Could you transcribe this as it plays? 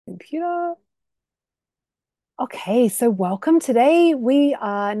computer. Okay, so welcome. Today we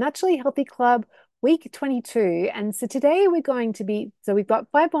are Naturally Healthy Club week 22. And so today we're going to be, so we've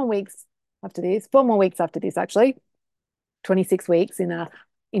got 5 more weeks after this, 4 more weeks after this, actually, 26 weeks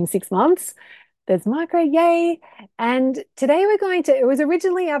in 6 months. There's Margaret, yay. And today we're going to, it was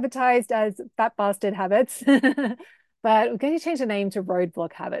originally advertised as Fat Bastard Habits, but we're going to change the name to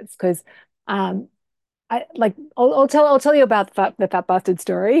Roadblock Habits because I'll tell you about the fat bastard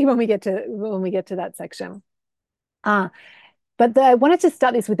story when we get to that section. Uh, but I wanted to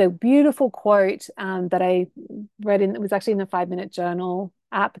start this with a beautiful quote that I read in. It was actually in the 5 Minute Journal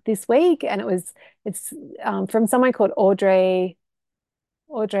app this week, and it's from someone called Audre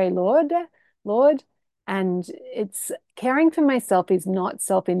Lorde, and it's caring for myself is not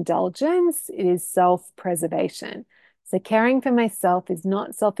self-indulgence, it is self-preservation. So caring for myself is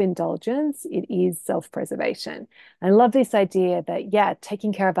not self-indulgence, it is self-preservation. I love this idea that, yeah,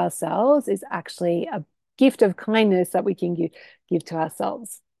 taking care of ourselves is actually a gift of kindness that we can give to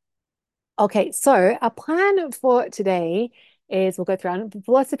ourselves. Okay, so our plan for today is we'll go through our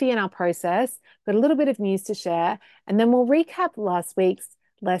philosophy and our process, got a little bit of news to share, and then we'll recap last week's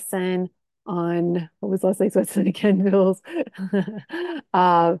lesson on what was last week's lesson again, Bills?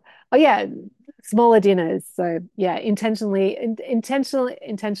 Oh yeah, smaller dinners. So yeah, intentionally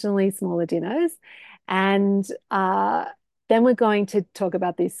smaller dinners. And then we're going to talk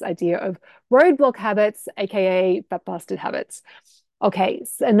about this idea of roadblock habits, aka fat bastard habits. Okay,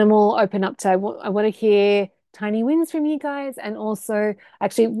 and then we'll open up to I want to hear tiny wins from you guys. And also,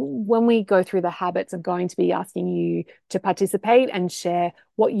 actually, when we go through the habits, I'm going to be asking you to participate and share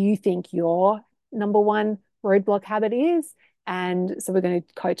what you think your number one roadblock habit is. And so we're going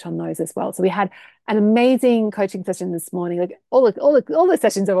to coach on those as well. So we had an amazing coaching session this morning. Like all the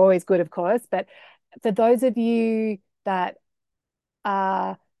sessions are always good, of course, but for those of you that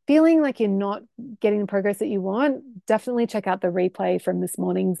are feeling like you're not getting the progress that you want, definitely check out the replay from this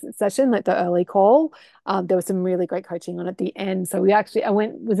morning's session, like the early call. There was some really great coaching on at the end. So it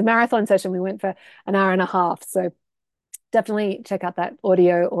was a marathon session. We went for an hour and a half. So definitely check out that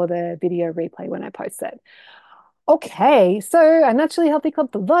audio or the video replay when I post it. Okay, so a naturally healthy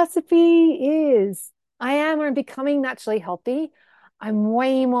club philosophy is I'm becoming naturally healthy. I'm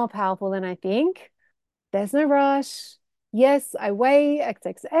way more powerful than I think. There's no rush. Yes, I weigh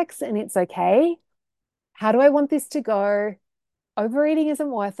XXX and it's okay. How do I want this to go? Overeating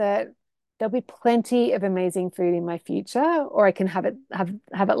isn't worth it. There'll be plenty of amazing food in my future, or I can have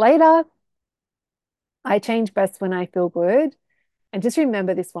it later. I change best when I feel good. And just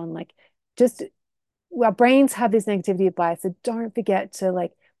remember this one, like just our brains have this negativity bias. So don't forget to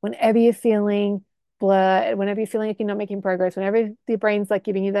like whenever you're feeling blur, whenever you're feeling like you're not making progress, whenever your brain's like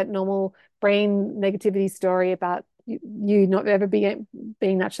giving you that normal brain negativity story about you not ever being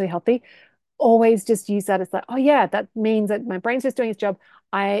naturally healthy, always just use that as like, oh yeah, that means that my brain's just doing its job.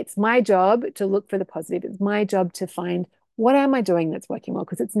 It's my job to look for the positive. It's my job to find what am I doing that's working well,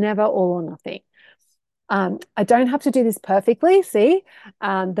 because it's never all or nothing. I don't have to do this perfectly. See,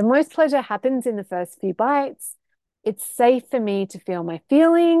 the most pleasure happens in the first few bites. It's safe for me to feel my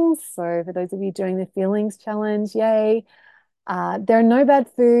feelings. So for those of you doing the feelings challenge, yay. There are no bad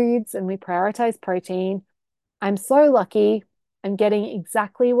foods and we prioritize protein. I'm so lucky. I'm getting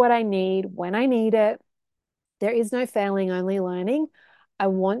exactly what I need when I need it. There is no failing, only learning. I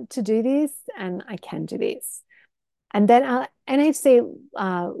want to do this and I can do this. And then our NHC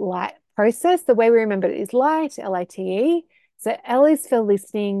light process, the way we remember it is light, LITE. So L is for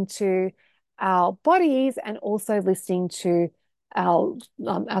listening to our bodies and also listening to our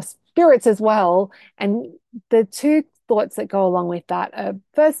spirits as well. And the two thoughts that go along with that are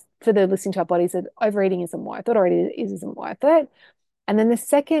first for the listening to our bodies that overeating isn't worth it, or it isn't worth it. And then the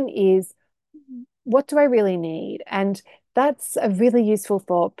second is, what do I really need? And that's a really useful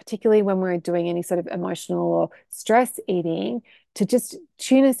thought, particularly when we're doing any sort of emotional or stress eating, to just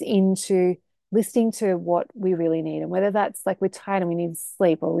tune us into listening to what we really need. And whether that's like we're tired and we need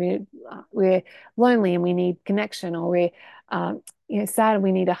sleep, or we're lonely and we need connection, or we're sad and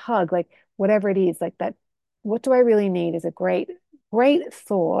we need a hug, like whatever it is, like that, what do I really need is a great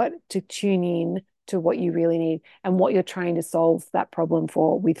thought to tune in to what you really need and what you're trying to solve that problem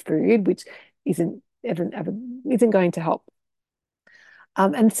for with food, which isn't going to help.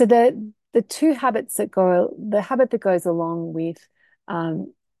 And so the two habits the habit that goes along with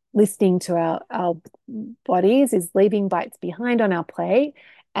um, listening to our bodies is leaving bites behind on our plate,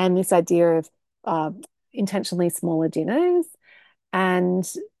 and this idea of uh, intentionally smaller dinners. And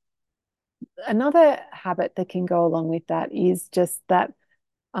another habit that can go along with that is just that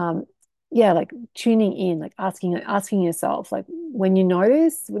um, yeah, like tuning in, like asking yourself, like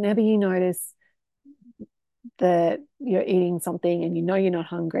whenever you notice that you're eating something and you know you're not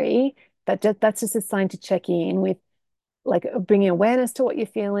hungry, that's just a sign to check in with, like bringing awareness to what you're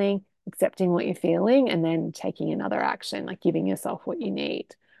feeling, accepting what you're feeling, and then taking another action, like giving yourself what you need.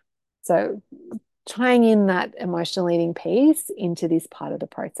 So tying in that emotional eating piece into this part of the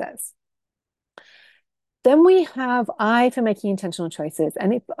process. Then we have I for making intentional choices.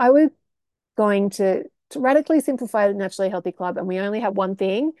 And if I were going to radically simplify the Naturally Healthy Club and we only had one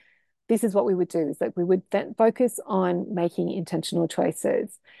thing, this is what we would do, is that we would then focus on making intentional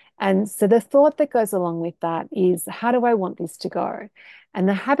choices. And so the thought that goes along with that is, how do I want this to go? And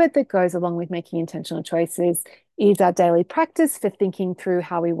the habit that goes along with making intentional choices is our daily practice for thinking through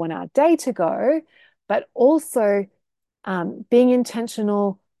how we want our day to go, but also being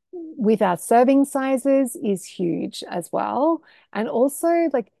intentional with our serving sizes is huge as well. And also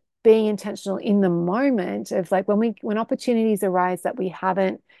like being intentional in the moment of like when opportunities arise that we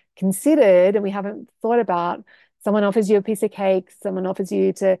haven't considered and we haven't thought about, someone offers you a piece of cake, someone offers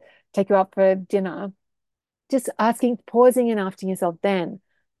you to take you out for dinner, just asking, pausing and asking yourself then,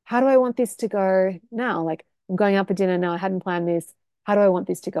 how do I want this to go now? Like, I'm going out for dinner now. I hadn't planned this. How do I want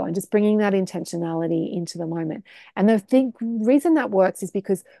this to go? And just bringing that intentionality into the moment. And the reason that works is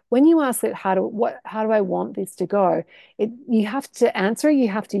because when you ask it, how do I want this to go? You have to answer, you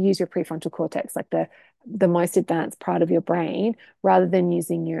have to use your prefrontal cortex, like the most advanced part of your brain, rather than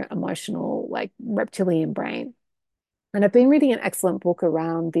using your emotional, like reptilian brain. And I've been reading an excellent book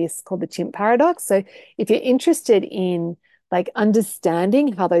around this called The Chimp Paradox. So if you're interested in like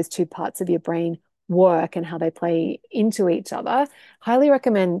understanding how those two parts of your brain work and how they play into each other, highly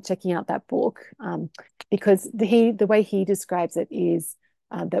recommend checking out that book, because the way he describes it is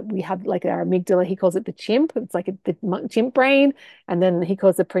that we have like our amygdala. He calls it the chimp. It's like the chimp brain, and then he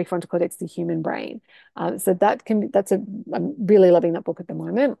calls the prefrontal cortex the human brain. So I'm really loving that book at the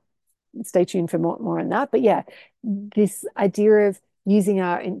moment. Stay tuned for more on that. But yeah, this idea of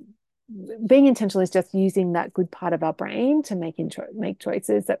being intentional is just using that good part of our brain to make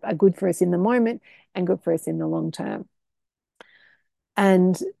choices that are good for us in the moment and good for us in the long term.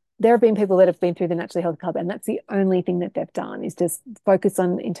 And there have been people that have been through the Naturally Healthy Club, and that's the only thing that they've done is just focus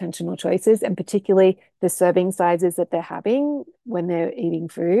on intentional choices, and particularly the serving sizes that they're having when they're eating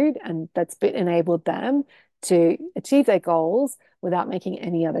food. And that's enabled them to achieve their goals without making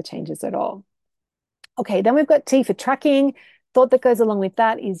any other changes at all. Okay, then we've got T for tracking. Thought that goes along with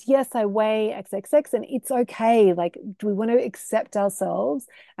that is, yes, I weigh XXX and it's okay. Like, do we want to accept ourselves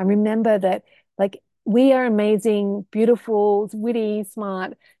and remember that, like, we are amazing, beautiful, witty,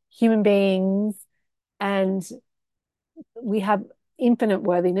 smart human beings, and we have infinite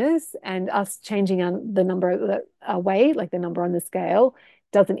worthiness, and us changing the number of our weight, like the number on the scale,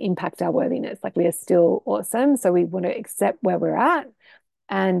 doesn't impact our worthiness. Like, we are still awesome. So we want to accept where we're at.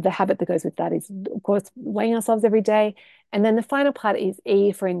 And the habit that goes with that is, of course, weighing ourselves every day. And then the final part is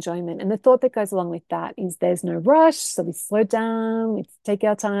E for enjoyment. And the thought that goes along with that is there's no rush. So we slow down, we take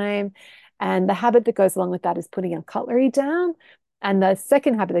our time. And the habit that goes along with that is putting our cutlery down. And the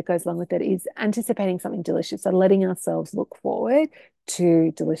second habit that goes along with it is anticipating something delicious. So letting ourselves look forward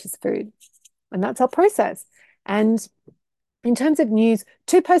to delicious food. And that's our process. And in terms of news,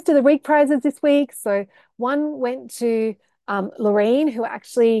 two Post of the Week prizes this week. So one went to Lorraine, who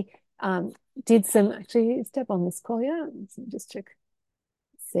actually did some, actually, is Deb on this call? Yeah, just check.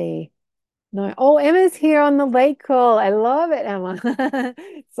 Let's see. No. Oh, Emma's here on the late call. I love it, Emma.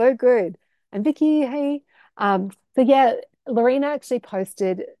 So good. And Vicky, hey. So yeah, Lorena actually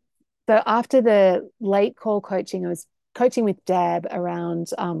posted. So after the late call coaching, I was coaching with Deb around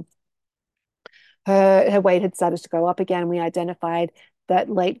her weight had started to go up again. We identified that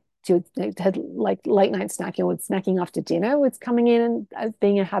she had like late night snacking, or snacking after dinner was coming in as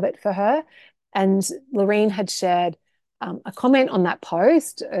being a habit for her. And Lorraine had shared a comment on that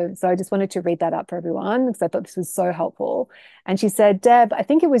post. So I just wanted to read that up for everyone because I thought this was so helpful. And she said, Deb, I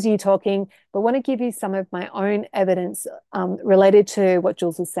think it was you talking, but want to give you some of my own evidence related to what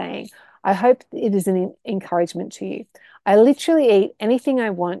Jules was saying. I hope it is an encouragement to you. I literally eat anything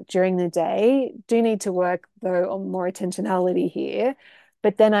I want during the day. Do need to work, though, on more intentionality here.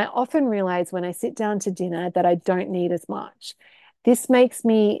 But then I often realize when I sit down to dinner that I don't need as much. This makes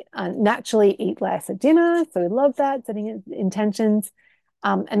me naturally eat less at dinner. So we love that, setting intentions.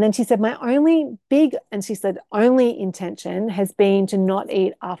 And then she said, and she said, only intention has been to not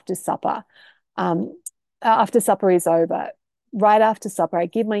eat after supper. After supper is over. Right after supper, I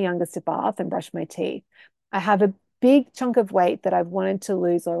give my youngest a bath and brush my teeth. I have a big chunk of weight that I've wanted to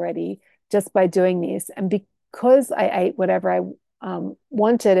lose already just by doing this. And because I ate whatever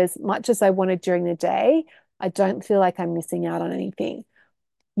wanted as much as I wanted during the day, I don't feel like I'm missing out on anything.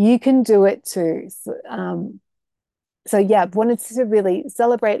 You can do it too. So yeah, wanted to really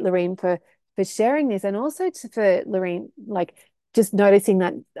celebrate Lorene for sharing this, and also for Lorene, like just noticing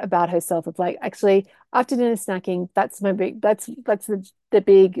that about herself of like, actually, after dinner snacking, that's the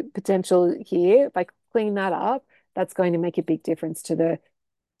big potential here. If I clean that up, that's going to make a big difference to the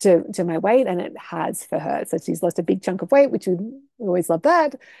to my weight, and it has for her. So she's lost a big chunk of weight, which we always love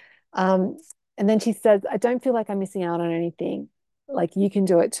that. Um, and then she says, I don't feel like I'm missing out on anything. Like you can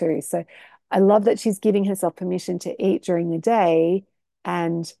do it too. So I love that she's giving herself permission to eat during the day.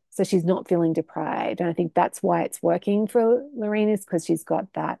 And so she's not feeling deprived. And I think that's why it's working for Lorene, is because she's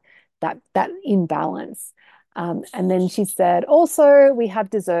got that imbalance. And then she said, also, we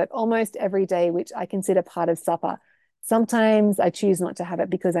have dessert almost every day, which I consider part of supper. Sometimes I choose not to have it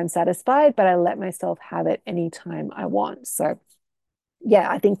because I'm satisfied, but I let myself have it anytime I want. So yeah,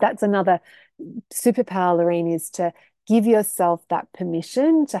 I think that's another superpower, Lorene, is to give yourself that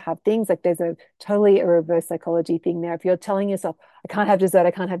permission to have things. Like there's a reverse psychology thing there. If you're telling yourself, I can't have dessert,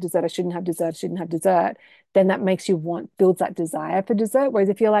 I can't have dessert, I shouldn't have dessert, I shouldn't have dessert, then that makes you builds that desire for dessert. Whereas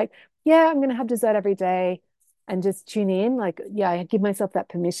if you're like, yeah, I'm going to have dessert every day and just tune in, like, yeah, I give myself that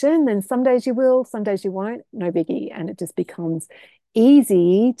permission, then some days you will, some days you won't, no biggie. And it just becomes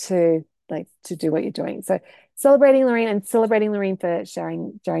easy to do what you're doing. So celebrating Lorene, and celebrating Lorene for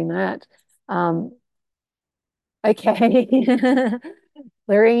sharing that. Um, okay.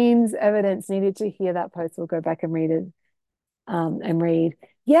 Lorene's evidence needed to hear that post. We'll go back and read it and read.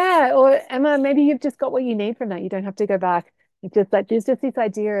 Yeah, or Emma, maybe you've just got what you need from that. You don't have to go back. It's just like there's just this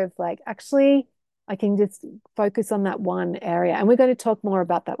idea of like, actually, I can just focus on that one area. And we're going to talk more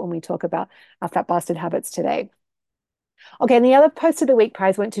about that when we talk about our fat bastard habits today. Okay, and the other post of the week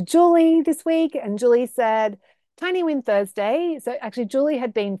prize went to Julie this week, and Julie said, Tiny Win Thursday. So actually, Julie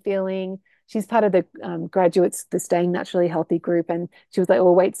had been feeling, she's part of the graduates, the Staying Naturally Healthy group, and she was like,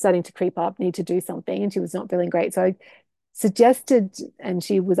 oh, weight's starting to creep up, need to do something, and she was not feeling great. So I suggested, and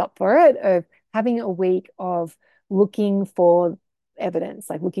she was up for it, of having a week of looking for evidence,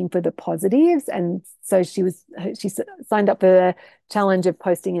 like looking for the positives. And so she signed up for the challenge of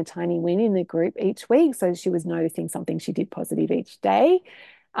posting a tiny win in the group each week. So she was noticing something she did positive each day.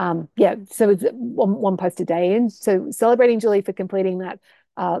 Yeah, so it's one post a day. And so celebrating Julie for completing that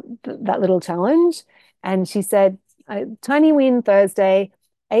little challenge. And she said, tiny win Thursday,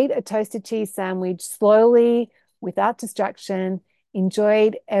 ate a toasted cheese sandwich slowly without distraction,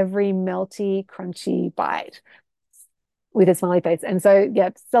 enjoyed every melty, crunchy bite with a smiley face. And so,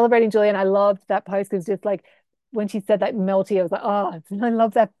 yeah, celebrating Julie. And I loved that post because just like when she said that melty, I was like, oh, I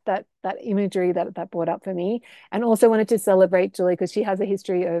love that imagery that brought up for me. And also wanted to celebrate Julie because she has a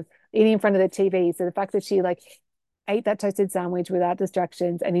history of eating in front of the TV. So the fact that she like ate that toasted sandwich without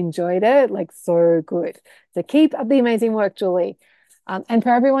distractions and enjoyed it, like so good. So keep up the amazing work, Julie. And for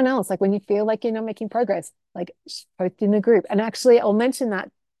everyone else, like when you feel like you're not making progress, like post in the group. And actually, I'll mention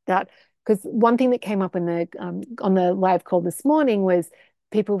that because one thing that came up in the on the live call this morning was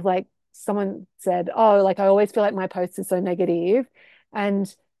people like someone said, "Oh, like I always feel like my posts are so negative,"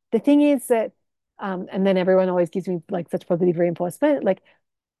 and the thing is that, and then everyone always gives me like such positive reinforcement,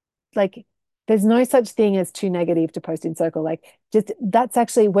 like there's no such thing as too negative to post in circle. Like just that's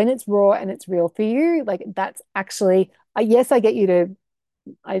actually when it's raw and it's real for you. Like that's actually yes, I get you to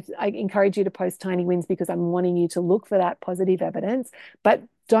I encourage you to post tiny wins because I'm wanting you to look for that positive evidence, but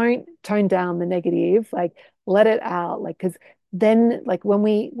don't tone down the negative. Like let it out. Like because then like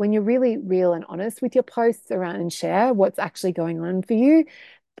when you're really real and honest with your posts around and share what's actually going on for you,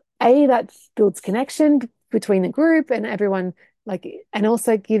 that builds connection between the group and everyone, like, and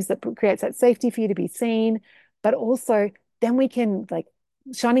also creates that safety for you to be seen, but also then we can like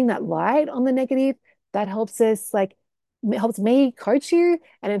shining that light on the negative that helps us like it helps me coach you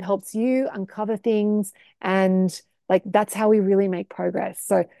and it helps you uncover things, and like that's how we really make progress.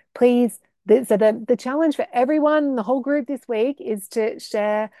 So please, the challenge for everyone, the whole group this week is to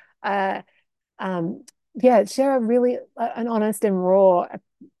share um share a really an honest and raw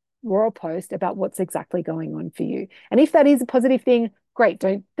post about what's exactly going on for you. And if that is a positive thing, great.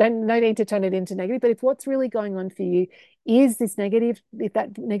 Don't no need to turn it into negative. But if what's really going on for you is this negative, if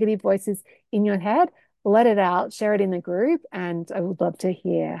that negative voice is in your head, let it out, share it in the group, and I would love to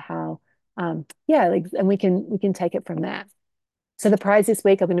hear how. Yeah, like, and we can take it from there. So the prize this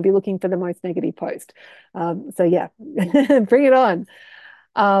week, I'm going to be looking for the most negative post. So yeah, bring it on.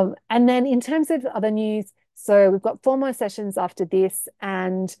 And then in terms of other news, so we've got 4 more sessions after this,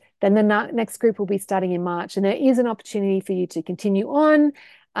 and then the next group will be starting in March. And there is an opportunity for you to continue on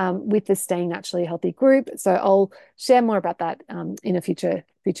with the Staying Naturally Healthy group. So I'll share more about that in a future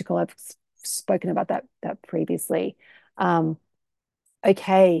call. I've spoken about that previously. Um,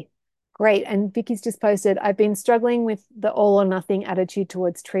 Okay, great. And Vicky's just posted, I've been struggling with the all or nothing attitude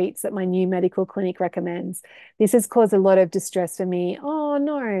towards treats that my new medical clinic recommends. This has caused a lot of distress for me. Oh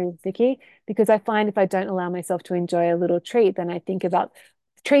no, Vicky, because I find if I don't allow myself to enjoy a little treat, then I think about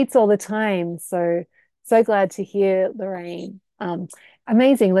treats all the time. So glad to hear, Lorraine.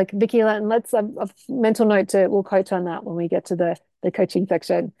 Amazing. Like Vicky, and let's a mental note to we'll coach on that when we get to the coaching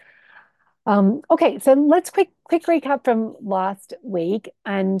section. Okay, so let's quick recap from last week.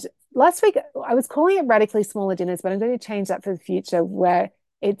 And last week I was calling it radically smaller dinners, but I'm going to change that for the future where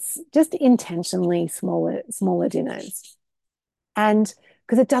it's just intentionally smaller dinners. And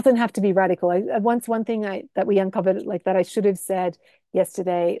because it doesn't have to be radical. Once one thing that we uncovered, like that I should have said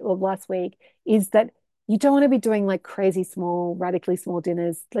yesterday or last week, is that you don't want to be doing like crazy small, radically small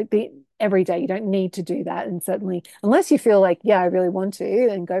dinners like every day. You don't need to do that, and certainly unless you feel like, yeah, I really want to,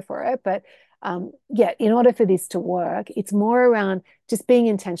 then go for it. But yeah, in order for this to work, it's more around just being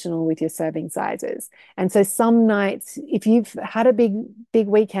intentional with your serving sizes. And so some nights, if you've had a big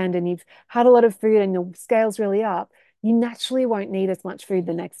weekend and you've had a lot of food and your scale's really up, you naturally won't need as much food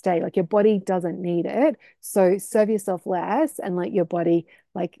the next day. Like your body doesn't need it. So serve yourself less and let your body,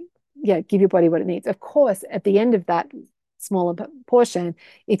 like, yeah, give your body what it needs. Of course, at the end of that smaller portion,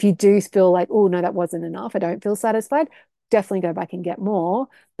 if you do feel like, oh, no, that wasn't enough, I don't feel satisfied, definitely go back and get more.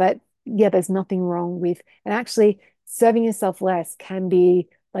 But yeah, there's nothing wrong with, and actually serving yourself less can be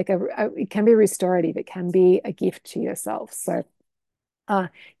like it can be restorative. It can be a gift to yourself. So uh,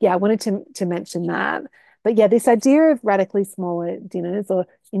 yeah, I wanted to mention that. But yeah, this idea of radically smaller dinners or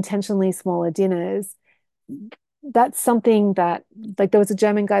intentionally smaller dinners, that's something that, like, there was a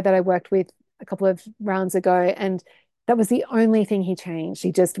German guy that I worked with a couple of rounds ago, and that was the only thing he changed.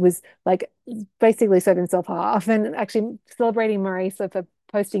 He just was like basically served himself half, and actually celebrating Marisa for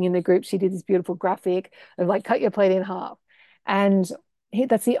posting in the group. She did this beautiful graphic of like cut your plate in half, and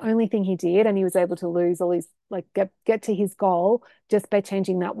that's the only thing he did, and he was able to lose all his like get to his goal just by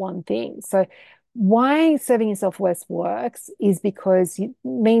changing that one thing. So why serving yourself less works is because it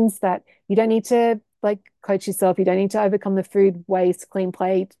means that you don't need to like coach yourself. You don't need to overcome the food waste, clean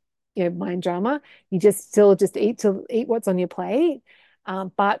plate, mind drama. You just still just eat what's on your plate.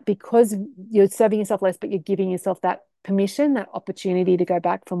 But because you're serving yourself less, but you're giving yourself that permission, that opportunity to go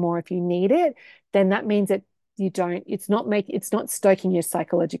back for more if you need it, then that means that it's not stoking your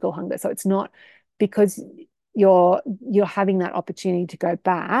psychological hunger. So it's not because you're having that opportunity to go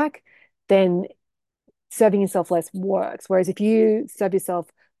back, then serving yourself less works. Whereas if you serve yourself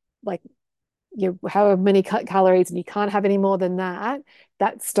like however many calories and you can't have any more than that,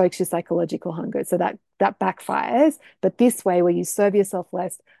 that stokes your psychological hunger. So that backfires. But this way, where you serve yourself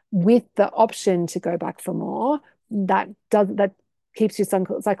less with the option to go back for more, that keeps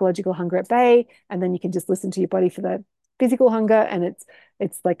your psychological hunger at bay, and then you can just listen to your body for the physical hunger, and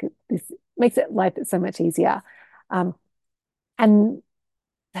it's like this makes it life so much easier. And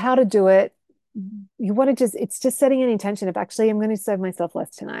how to do it, you want to it's just setting an intention of, actually, I'm going to serve myself less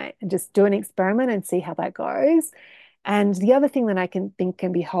tonight, and just do an experiment and see how that goes. And the other thing that I can think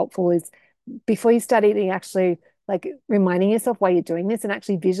can be helpful is, before you start eating, actually like reminding yourself why you're doing this, and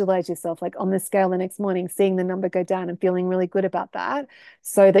actually visualize yourself like on the scale the next morning, seeing the number go down and feeling really good about that,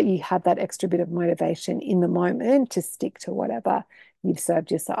 so that you have that extra bit of motivation in the moment to stick to whatever you've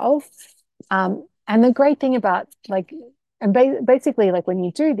served yourself. And the great thing about like, and basically, like when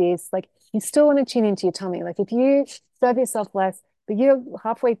you do this, like you still want to tune into your tummy. Like if you serve yourself less, but you're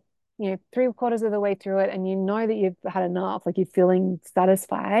halfway, three-quarters of the way through it, and you know that you've had enough, like you're feeling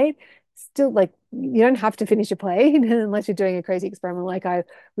satisfied, still, like, you don't have to finish your plate unless you're doing a crazy experiment like I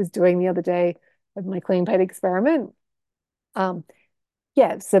was doing the other day with my clean plate experiment. Um,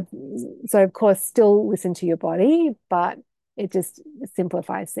 yeah, so of course, still listen to your body, but it just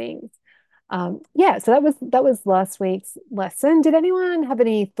simplifies things. Yeah, so that was last week's lesson. Did anyone have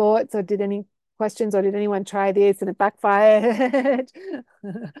any thoughts, or did any questions, or did anyone try this and it backfired?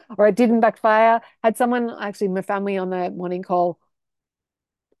 Or it didn't backfire? Had someone, actually, my family on the morning call,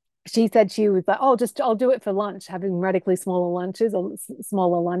 she said she was like, oh, I'll do it for lunch, having radically smaller lunches or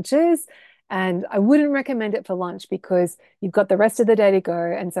smaller lunches. And I wouldn't recommend it for lunch, because you've got the rest of the day to go.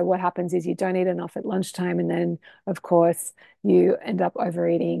 And so what happens is you don't eat enough at lunchtime. And then, of course, you end up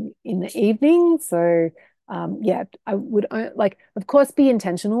overeating in the evening. So, yeah, I would, like, of course, be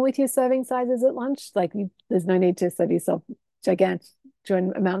intentional with your serving sizes at lunch. Like, there's no need to serve yourself gigantic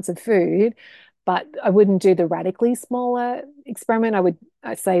amounts of food, but I wouldn't do the radically smaller experiment. I would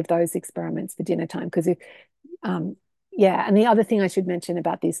save those experiments for dinner time, because if yeah, and the other thing I should mention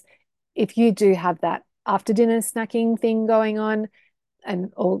about this, if you do have that after dinner snacking thing going on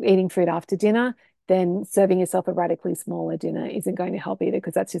and or eating food after dinner, then serving yourself a radically smaller dinner isn't going to help either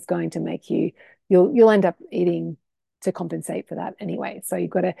because that's just going to make you'll end up eating to compensate for that anyway. So you've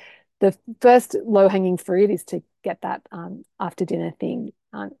got to the first low hanging fruit is to get that after dinner thing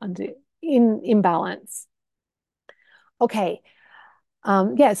under in balance. Okay.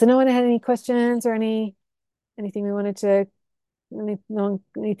 Yeah. So no one had any questions or anything we wanted to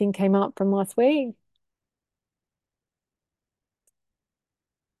anything came up from last week.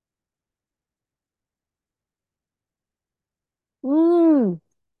 Mm.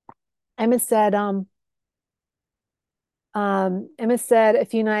 Emma said, Emma said a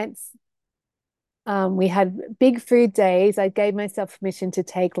few nights we had big food days. I gave myself permission to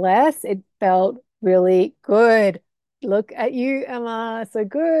take less. It felt really good. Look at you, Emma. So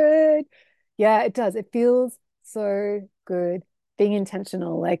good. Yeah, it does. It feels so good being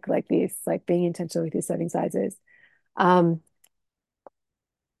intentional like this, like being intentional with your serving sizes. Um,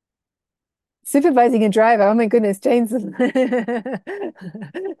 Supervising a driver. Oh my goodness, Jane's.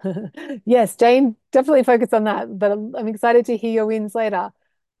 Yes, Jane, definitely focus on that. But I'm excited to hear your wins later.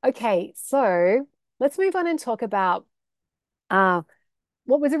 Okay, so let's move on and talk about uh,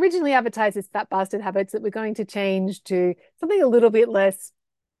 what was originally advertised as fat bastard habits that we're going to change to something a little bit less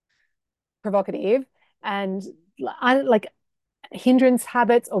provocative and like hindrance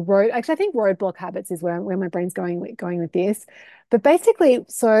habits or road. Actually, I think roadblock habits is where my brain's going with this. But basically,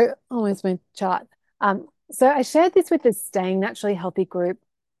 so oh, where's my chart? So I shared this with the Staying Naturally Healthy group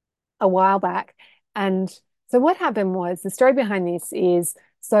a while back. And so what happened was the story behind this is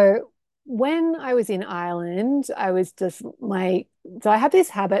so when I was in Ireland, I was just my so I have this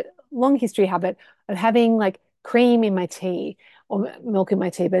habit, long history habit of having like cream in my tea or milk in my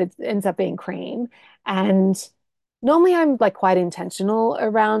tea, but it ends up being cream. And normally I'm like quite intentional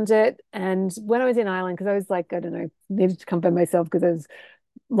around it. And when I was in Ireland, because I was like, I don't know, needed to come by myself because it was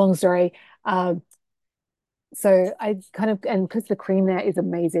long story. So I kind of, and because the cream there is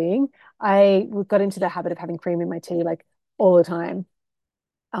amazing, I got into the habit of having cream in my tea like all the time.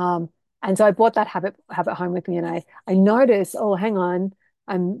 Um, and so I brought that habit home with me, and I noticed, oh, hang on,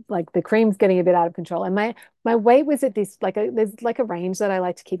 I'm like the cream's getting a bit out of control, and my weight was at this like there's like a range that I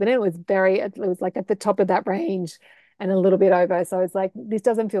like to keep it in. It was like at the top of that range and a little bit over. So I was like, this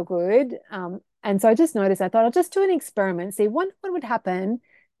doesn't feel good. And so I just noticed. I thought I'll just do an experiment, see what would happen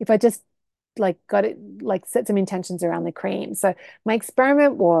if I just like got it like set some intentions around the cream. So my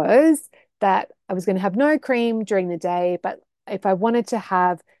experiment was that I was going to have no cream during the day, but if I wanted to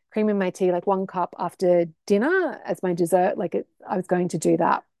have cream in my tea, like 1 cup after dinner as my dessert, I was going to do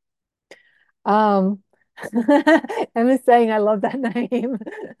that. Um, Emma's saying I love that name.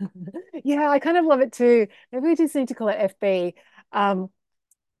 Yeah, I kind of love it too. Maybe we just need to call it FB. Um,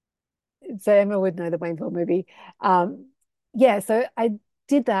 so Emma would know the Wayneville movie. Um, yeah, so I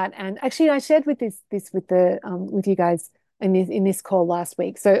did that, and actually, I shared with this with the with you guys in this call last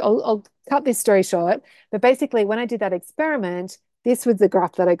week. So I'll cut this story short. But basically, when I did that experiment, this was the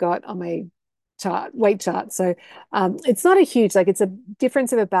graph that I got on my weight chart. So it's not a huge like it's a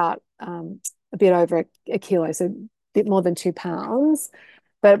difference of about a bit over a kilo, so a bit more than 2 pounds.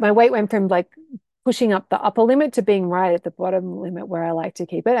 But my weight went from like pushing up the upper limit to being right at the bottom limit where I like to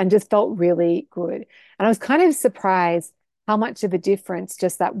keep it and just felt really good. And I was kind of surprised how much of a difference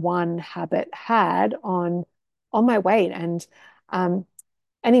just that one habit had on my weight. And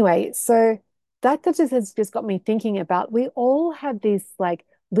anyway, so that just has just got me thinking about we all have these like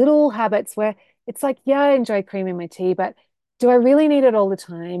little habits where it's like, yeah, I enjoy cream in my tea, but do I really need it all the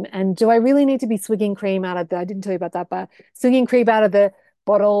time? And do I really need to be swigging cream out of I didn't tell you about that, but swigging cream out of the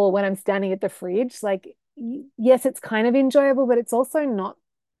bottle when I'm standing at the fridge? Like, yes, it's kind of enjoyable, but it's also not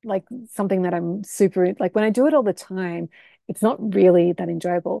like something that I'm super like when I do it all the time, it's not really that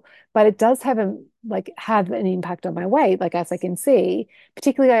enjoyable, but it does have an impact on my weight, like as I can see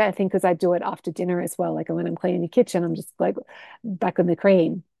particularly I think because I do it after dinner as well. Like when I'm cleaning the kitchen, I'm just like back on the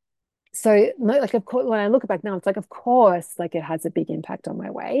cream. So like of course when I look back now, it's like of course like it has a big impact on my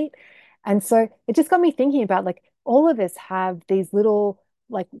weight. And so it just got me thinking about like all of us have these little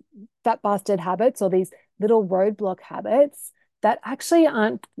like fat bastard habits or these little roadblock habits that actually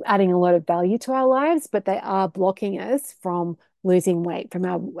aren't adding a lot of value to our lives, but they are blocking us from losing weight, from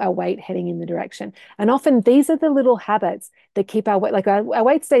our weight heading in the direction. And often these are the little habits that keep our weight, like our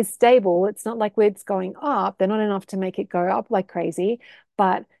weight stays stable. It's not like it's going up. They're not enough to make it go up like crazy.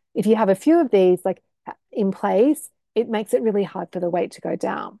 But if you have a few of these like in place, it makes it really hard for the weight to go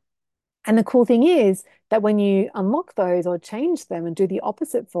down. And the cool thing is that when you unlock those or change them and do the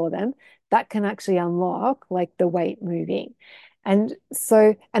opposite for them, that can actually unlock like the weight moving. And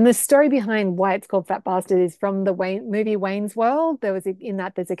so, and the story behind why it's called Fat Bastard is from the movie Wayne's World. In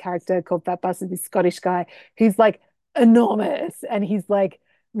that there's a character called Fat Bastard, this Scottish guy who's like enormous and he's like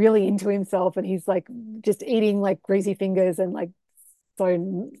really into himself and he's like just eating like greasy fingers and like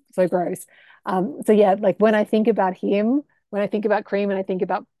so gross. So yeah, like when I think about him, when I think about cream and I think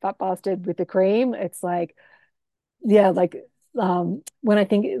about Fat Bastard with the cream, it's like, yeah, like when I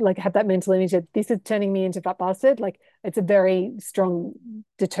think like have that mental image that this is turning me into Fat Bastard, like it's a very strong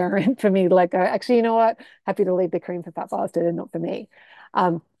deterrent for me. Like, actually, you know what? Happy to leave the cream for Fat Bastard and not for me.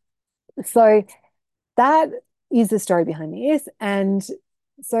 Um, so that is the story behind this. And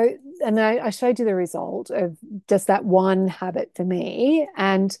so, and I showed you the result of just that one habit for me.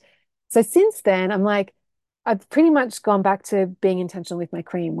 And so since then, I'm like, I've pretty much gone back to being intentional with my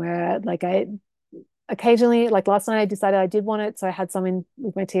cream, where like I occasionally, like last night, I decided I did want it, so I had some in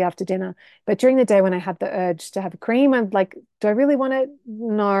with my tea after dinner. But during the day, when I have the urge to have a cream, I'm like, do I really want it?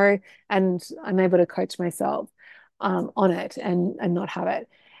 No, and I'm able to coach myself on it and not have it.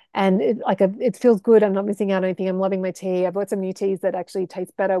 And it feels good. I'm not missing out on anything. I'm loving my tea. I bought some new teas that actually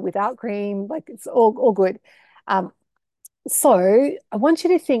taste better without cream. Like it's all good. Um, so I want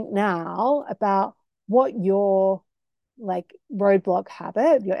you to think now about what your like roadblock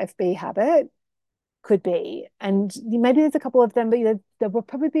habit, your FB habit could be. And maybe there's a couple of them, but there will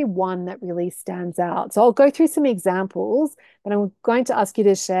probably be one that really stands out. So I'll go through some examples, but I'm going to ask you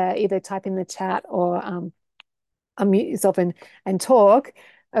to share, either type in the chat or unmute yourself and talk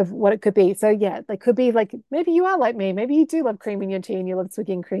of what it could be. So yeah, it could be like maybe you are like me. Maybe you do love cream in your tea and you love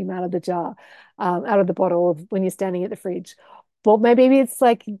swigging cream out of the jar, out of the bottle when you're standing at the fridge. But maybe it's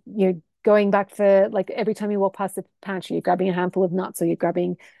like you're going back for like every time you walk past the pantry, you're grabbing a handful of nuts or you're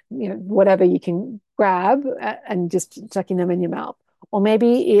grabbing, whatever you can grab and just chucking them in your mouth. Or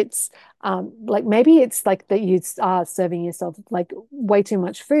maybe it's like that you are serving yourself like way too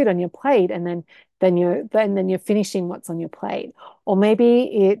much food on your plate and then you're finishing what's on your plate. Or maybe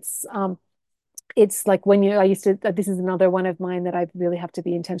it's like when you I used to this is another one of mine that I really have to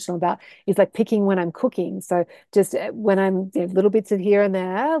be intentional about, is like picking when I'm cooking. So just when I'm little bits of here and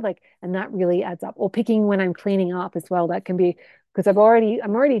there, like, and that really adds up. Or picking when I'm cleaning up as well. That can be because I'm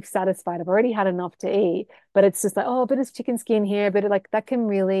already satisfied. I've already had enough to eat, but it's just like, oh, a bit of chicken skin here, but like that can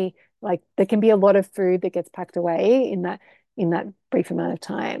really, like, there can be a lot of food that gets packed away in that brief amount of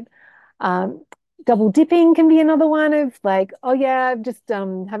time. Um, Double dipping can be another one of like, oh yeah, I'm just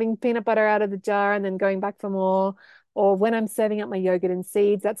having peanut butter out of the jar and then going back for more. Or when I'm serving up my yogurt and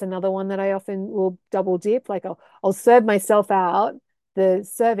seeds, that's another one that I often will double dip. Like I'll serve myself out the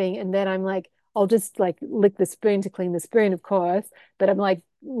serving and then I'm like, I'll just like lick the spoon to clean the spoon, of course, but I'm like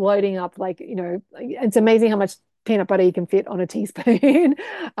loading up like, it's amazing how much peanut butter you can fit on a teaspoon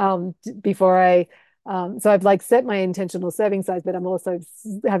before so I've like set my intentional serving size, but I'm also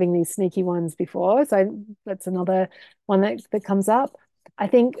having these sneaky ones before. So that's another one that comes up. I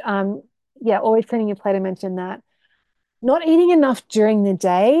think, yeah, always cleaning your plate. I mentioned that. Not eating enough during the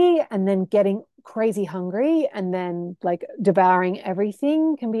day and then getting crazy hungry and then like devouring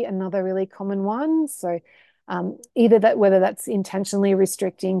everything can be another really common one. So either that, whether that's intentionally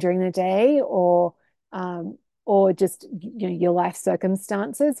restricting during the day um, or just your life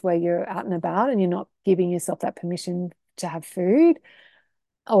circumstances where you're out and about and you're not giving yourself that permission to have food,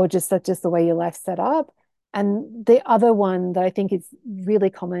 or just that's just the way your life's set up. And the other one that I think is really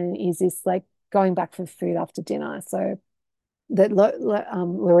common is this like going back for food after dinner. So that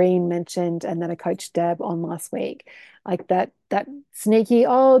Lorene mentioned and that I coached Deb on last week, like that sneaky,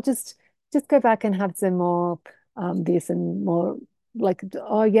 oh, just go back and have some more this and more, like,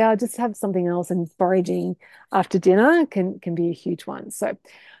 oh yeah, I'll just have something else, and foraging after dinner can be a huge one. So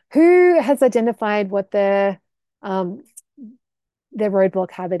who has identified what their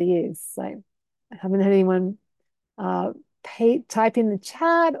roadblock habit is? So I haven't had anyone type in the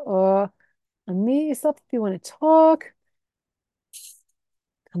chat or unmute yourself if you want to talk.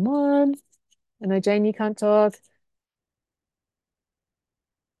 Come on. I know, Jane, you can't talk.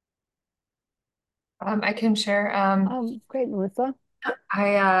 I can share. Great, Melissa.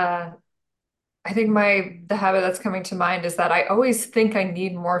 I uh I think the habit that's coming to mind is that I always think I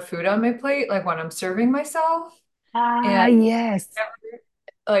need more food on my plate, like when I'm serving myself. Ah, And yes.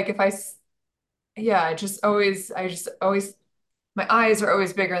 like yeah, I just always, my eyes are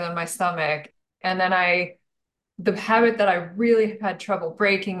always bigger than my stomach. And then the habit that I really have had trouble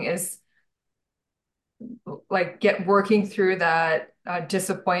breaking is like get working through that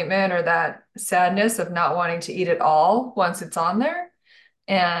disappointment or that sadness of not wanting to eat it all once it's on there.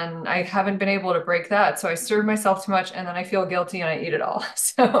 and I haven't been able to break that. So I serve myself too much and then I feel guilty and I eat it all.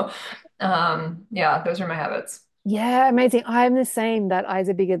 So yeah, those are my habits. Yeah, amazing. I'm the same, that eyes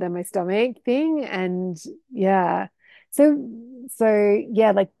are bigger than my stomach thing. And yeah. So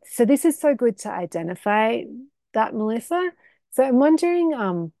yeah, like so this is so good to identify that, Melissa. So I'm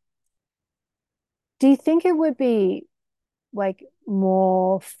wondering, do you think it would be like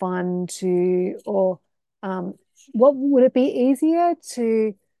more fun to, or um what would it be easier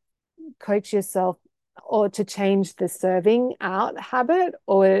to coach yourself or to change the serving out habit,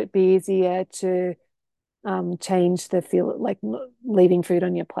 or would it be easier to change the feel like leaving food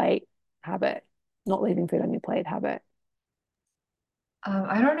on your plate habit, not leaving food on your plate habit?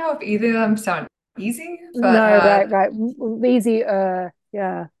 I don't know if either of them sound easy, but No, right, right. Easy,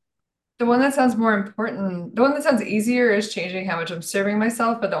 yeah. the one that sounds more important, the one that sounds easier is changing how much I'm serving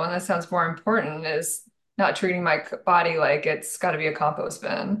myself, but the one that sounds more important is not treating my body like it's got to be a compost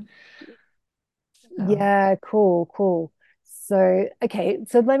bin. So, Yeah, cool, cool. So, okay,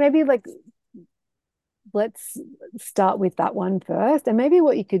 so like maybe like let's start with that one first. And maybe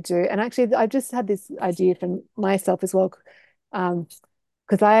what you could do, and actually I've just had this idea for myself as well.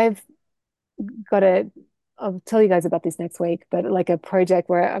 Because I've got a, I'll tell you guys about this next week, but like a project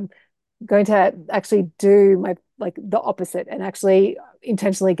where I'm going to actually do my like the opposite and actually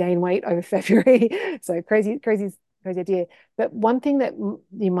intentionally gain weight over February. So crazy, crazy, crazy idea. But one thing that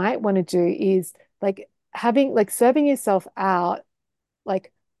you might want to do is like having like serving yourself out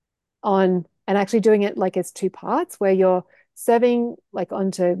like on and actually doing it like as two parts where you're serving like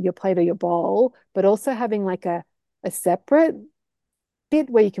onto your plate or your bowl, but also having like a separate bit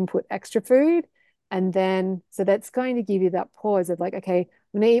where you can put extra food. And then, so that's going to give you that pause of like, okay,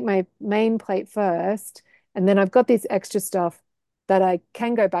 I'm going to eat my main plate first. And then I've got this extra stuff that I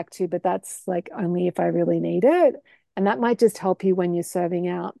can go back to, but that's like only if I really need it. And that might just help you when you're serving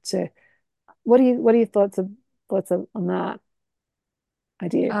out to, what are your thoughts on that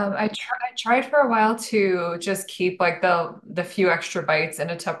idea? I tried for a while to just keep like the few extra bites in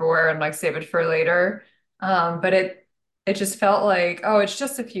a Tupperware and like save it for later. But it just felt like, oh, it's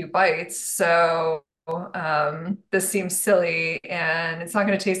just a few bites. So this seems silly and it's not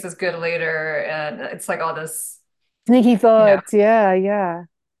going to taste as good later. And it's like all this, Sneaky you know, thoughts. Yeah, yeah,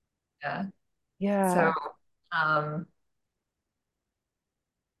 yeah. So yeah, um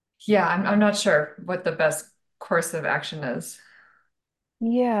yeah, I'm not sure what the best course of action is.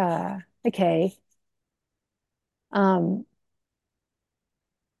 yeah. Okay. Um,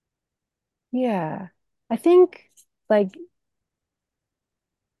 yeah. I think like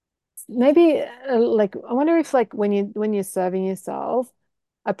maybe like I wonder if like when you're serving yourself,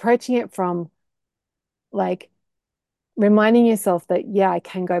 approaching it from like reminding yourself that yeah, I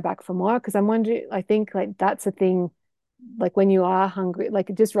can go back for more. Because I'm wondering, I think like that's a thing, like when you are hungry,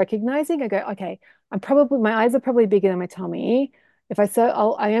 like just recognizing, I go, okay, I'm probably my eyes are probably bigger than my tummy. If I serve,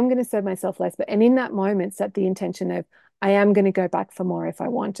 I am going to serve myself less, but and in that moment, set the intention of I am going to go back for more if I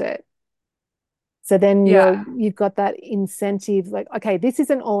want it. So then Yeah. you've got that incentive, like, okay, this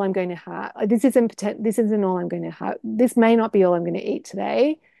isn't all I'm going to have. This isn't all I'm going to have. This may not be all I'm going to eat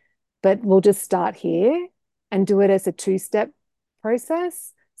today, but we'll just start here and do it as a two-step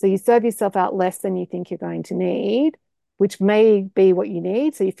process. So you serve yourself out less than you think you're going to need, which may be what you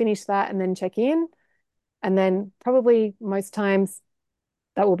need. So you finish that and then check in. And then probably most times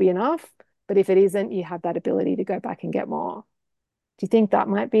that will be enough. But if it isn't, you have that ability to go back and get more. Do you think that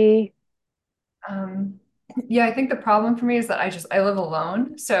might be? Um, yeah, I think the problem for me is that I live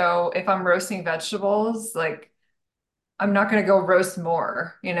alone. So if I'm roasting vegetables, like I'm not gonna go roast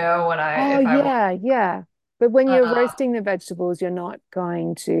more, when I Oh, if I want. yeah, yeah. But when you're Uh, roasting the vegetables, you're not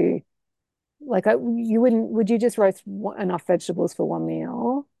going to like you wouldn't, would you just roast enough vegetables for one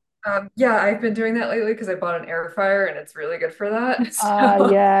meal? yeah, I've been doing that lately because I bought an air fryer and it's really good for that. Ah,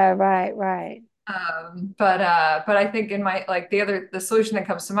 So, yeah, right, right. but I think in my like the solution that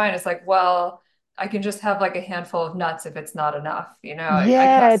comes to mind is like, well, I can just have like a handful of nuts if it's not enough, I can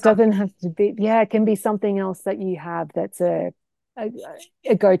Yeah, have it some. doesn't have to be. Yeah, it can be something else that you have that's a,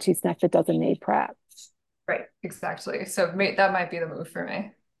 a go-to snack that doesn't need prep. Right, exactly. So that might be the move for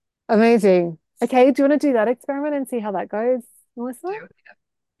me. Amazing. Okay, do you want to do that experiment and see how that goes, Melissa? Do.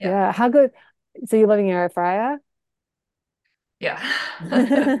 Yeah. Yeah, how good? So you're loving your air fryer? Yeah.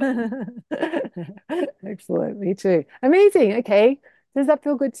 Excellent. Me too. Amazing. Okay. Does that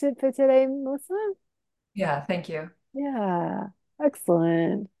feel good for today, Melissa? Yeah, thank you. Yeah.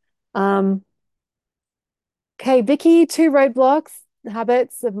 Excellent. Um, okay, Vicky, two roadblocks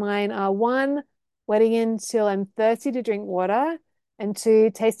habits of mine are one, waiting until I'm thirsty to drink water, and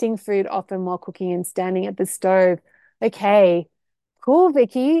two, tasting food often while cooking and standing at the stove. Okay. Cool,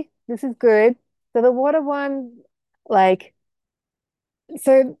 Vicky. This is good. So the water one, like,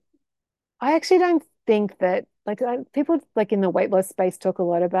 so I actually don't think that like people like in the weight loss space talk a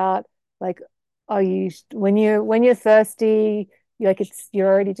lot about like, oh, when you're thirsty, you're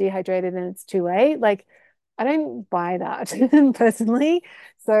already dehydrated and it's too late. Like, I don't buy that personally.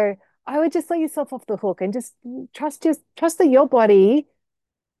 So I would just let yourself off the hook and just trust that your body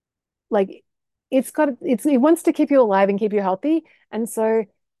like it wants to keep you alive and keep you healthy. And so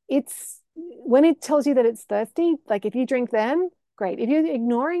it's when it tells you that it's thirsty, like if you drink then, great. If you're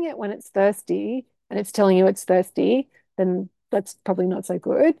ignoring it when it's thirsty and it's telling you it's thirsty, then that's probably not so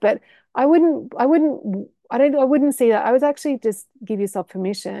good. But I wouldn't see that. I would actually just give yourself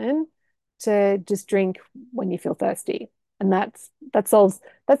permission to just drink when you feel thirsty. And that solves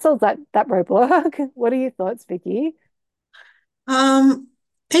that roadblock. What are your thoughts, Vicky? Um,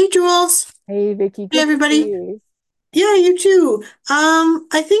 hey Jules. Hey Vicky, Hey good to see everybody. you. Yeah, you too.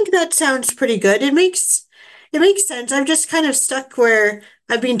 I think that sounds pretty good. It makes sense. I've just kind of stuck where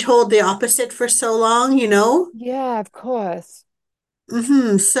I've been told the opposite for so long, you know? Yeah, of course.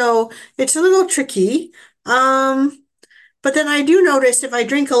 So it's a little tricky. Um, but then I do notice if I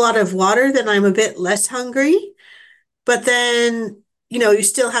drink a lot of water, then I'm a bit less hungry. But then, you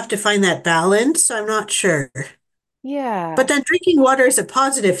still have to find that balance. So I'm not sure. But Yeah. then drinking water is a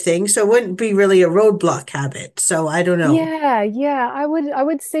positive thing, so it wouldn't be really a roadblock habit. So I don't know. Yeah. I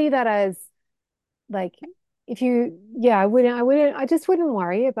would see that as like if you yeah, I just wouldn't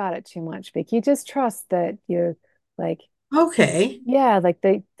worry about it too much, Vicky. Just trust that you're like Okay. yeah, like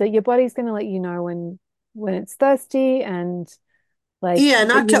that your body's gonna let you know when it's thirsty and like Yeah,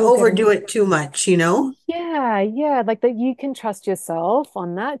 that not you to will get overdo enough. it too much. Yeah, like that you can trust yourself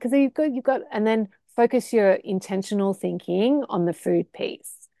on that because you've got and then focus your intentional thinking on the food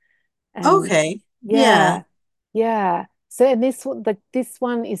piece. And Okay. Yeah. yeah, yeah. So and this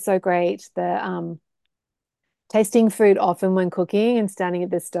one is so great. The tasting food often when cooking and standing at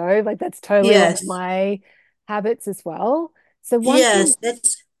the stove, like that's totally one of Yes. my habits as well. So one thing, Yes.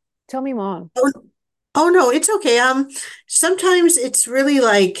 That's tell me more. oh, oh no, it's okay. Sometimes it's really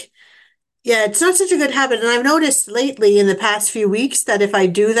like, yeah, it's not such a good habit. And I've noticed lately in the past few weeks that if I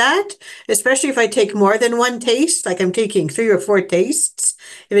do that, especially if I take more than one taste, like I'm taking 3 or 4 tastes,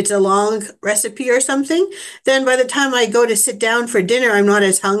 if it's a long recipe or something, then by the time I go to sit down for dinner, I'm not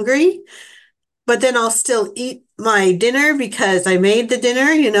as hungry. But then I'll still eat my dinner because I made the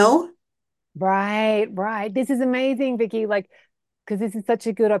dinner. Right, right. This is amazing, Vicky. Like, because this is such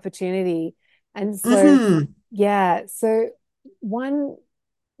a good opportunity. And so, Mm-hmm. yeah. So one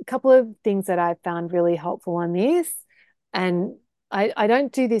couple of things that I found really helpful on this, and I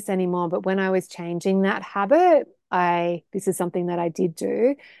don't do this anymore, but when I was changing that habit, this is something that I did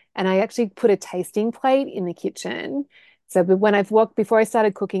do, and I actually put a tasting plate in the kitchen. So, but when I've walked before I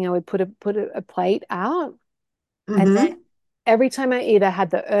started cooking, I would put a plate out, and then Mm-hmm. every time I either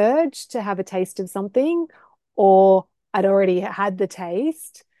had the urge to have a taste of something, or I'd already had the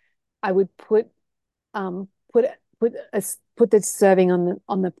taste, I would um put put a put the serving on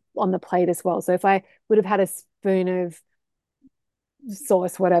the plate as well. So if I would have had a spoon of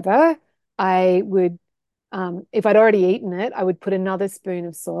sauce, whatever, I would if I'd already eaten it, I would put another spoon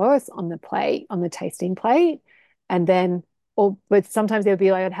of sauce on the plate, on the tasting plate, and then but sometimes there would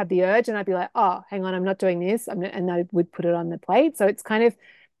be like I'd have the urge and I'd be like, oh, hang on, I'm not doing this. And I would put it on the plate. So it's kind of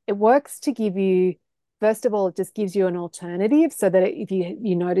it works to give you first of all, it just gives you an alternative so that if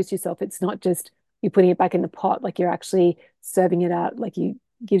you notice yourself, it's not just you're putting it back in the pot, like you're actually serving it out, like you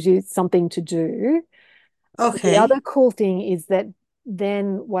gives you something to do. But the other Okay. cool thing is that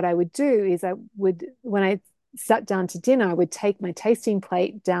then what I would do is when I sat down to dinner, I would take my tasting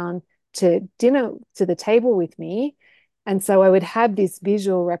plate down to dinner to the table with me. And so I would have this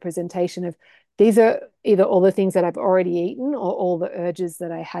visual representation of these are either all the things that I've already eaten or all the urges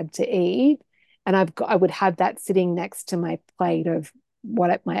that I had to eat. And I would have that sitting next to my plate of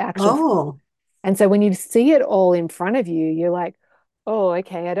my actual food. Oh, And so when you see it all in front of you, you're like, oh,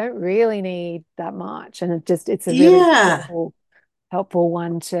 okay, I don't really need that much. And it's a really yeah. helpful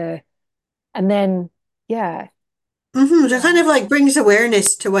one to, and then, yeah, Mm-hmm. So it kind yeah, of like brings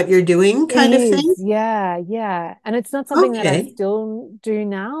awareness to what you're doing, it kind of thing. is. Yeah. And it's not something that I Okay. still do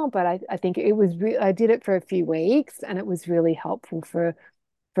now, but I think I did it for a few weeks and it was really helpful for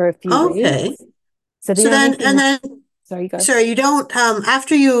a few Okay. weeks. So the So only then, thing and that, then, sorry, you go. sorry, you don't,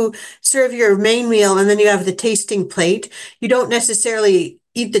 after you serve your main meal and then you have the tasting plate, you don't necessarily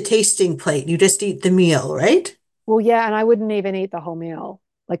eat the tasting plate. You just eat the meal, right? Well, yeah, and I wouldn't even eat the whole meal.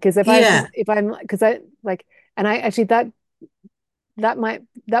 Like, Yeah. if I'm, because I like, and I actually that might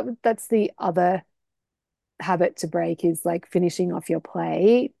that's the other habit to break is like finishing off your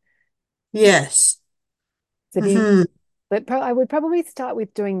plate. Yes. So if you, Hmm. but I would probably start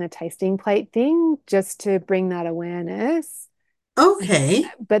with doing the tasting plate thing just to bring that awareness. And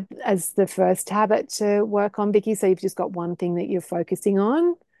Okay. but as the first habit to work on, Vicky, so you've just got one thing that you're focusing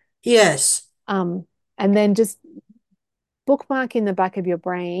on. Yes. Um, and then just bookmark in the back of your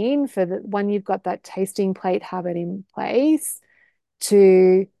brain for the when you've got that tasting plate habit in place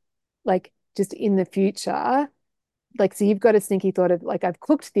to like just in the future, like so you've got a sneaky thought of like I've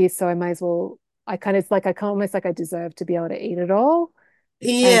cooked this, so I may as well I kind of like I can almost like I deserve to be able to eat it all.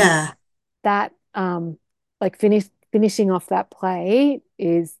 And Yeah. that like finishing off that plate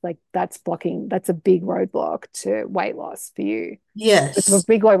is like that's a big roadblock to weight loss for you. It's a Yes.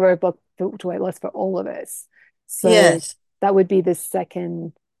 big roadblock to weight loss for all of us. So Yes. that would be the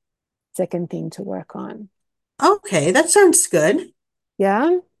second thing to work on. Okay, that sounds good.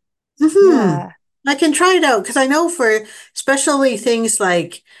 Yeah. Hmm. Yeah. I can try it out because I know for especially things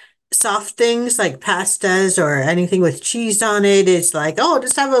like soft things like pastas or anything with cheese on it, it's like, oh,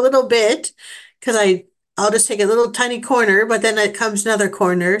 just have a little bit because I'll just take a little tiny corner, but then it comes another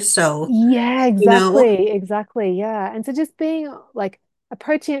corner. So, Yeah, you know, exactly. Exactly. Yeah. And so just being like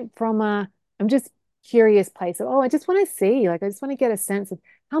approaching it from I'm just curious place of, oh, I just want to see, like, I just want to get a sense of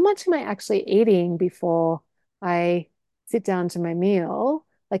how much am I actually eating before I sit down to my meal?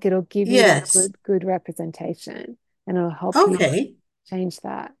 Like it'll give you that yes. good representation and it'll help you Okay. change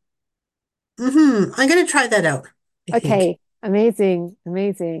that. I'm gonna try that out, I think. Okay. Amazing.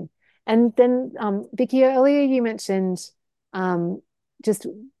 Amazing. And then, Vicky, earlier you mentioned just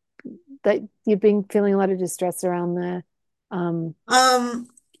that you've been feeling a lot of distress around the Um,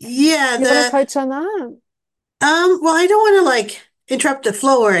 yeah, you want to the coach on that? well, I don't want to like interrupt the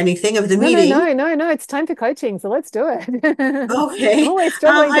flow or anything of the No, no, meeting. no, no, no. It's time for coaching, so let's do it. I'm Okay. always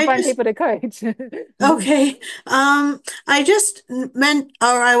struggling to I find just people to coach. Okay. I just meant,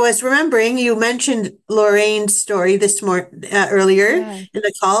 or I was remembering you mentioned Lorraine's story this morning earlier Yeah, in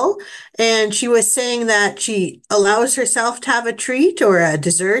the call, and she was saying that she allows herself to have a treat or a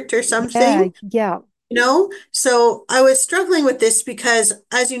dessert or yeah, something. yeah. So I was struggling with this because,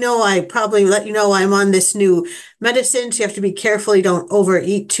 as you know, I probably let you know I'm on this new medicine, so you have to be careful you don't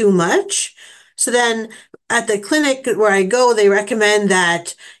overeat too much. So then at the clinic where I go, they recommend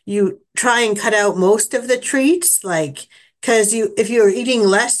that you try and cut out most of the treats, like, because if you're eating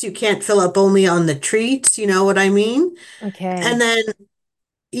less, you can't fill up only on the treats, you know what I mean? And Okay. then,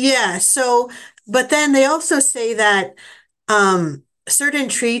 yeah, but then they also say that certain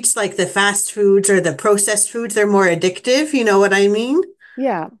treats like the fast foods or the processed foods, they're more addictive, you know what I mean?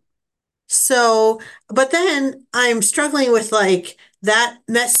 Yeah. So, but then I'm struggling with like that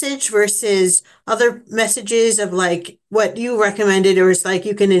message versus other messages of like what you recommended, or it's like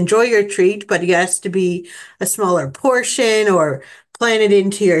you can enjoy your treat, but it has to be a smaller portion or plan it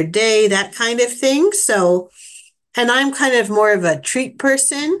into your day, that kind of thing. So, and I'm kind of more of a treat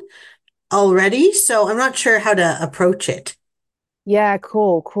person already, so I'm not sure how to approach it. Yeah,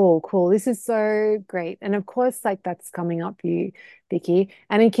 cool, cool, cool. This is so great. And of course, like that's coming up for you, Vicky.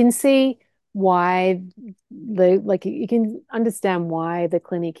 And you can see why you can understand why the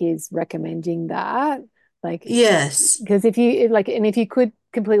clinic is recommending that. Like, Yes. because if you like, and if you could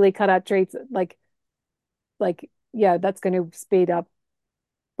completely cut out treats, yeah, that's going to speed up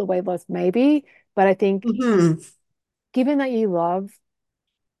the weight loss, maybe. But I think Hmm. given that you love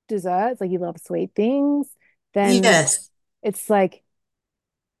desserts, like you love sweet things, then Yes. it's like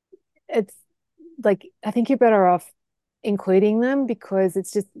it's like I think you're better off including them because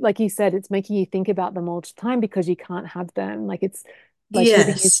it's just like you said, it's making you think about them all the time because you can't have them. Like it's like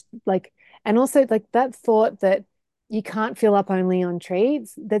giving you Yes. like and also like that thought that you can't fill up only on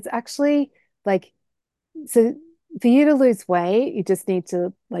treats, that's actually like so for you to lose weight, you just need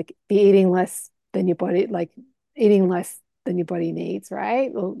to like be eating less than your body, like eating less than your body needs,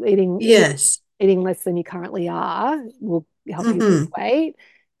 right? Or Yes. eating less than you currently are will help you lose Hmm. weight.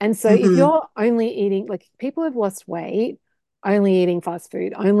 And so if Hmm. you're only eating, like people have lost weight, only eating fast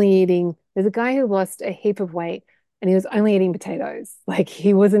food, only eating, there's a guy who lost a heap of weight and he was only eating potatoes. Like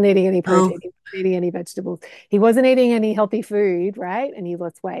he wasn't eating any Oh. protein, he wasn't eating any vegetables, he wasn't eating any healthy food, right? And he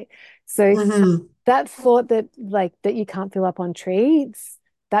lost weight. So Hmm. that thought that like that you can't fill up on treats,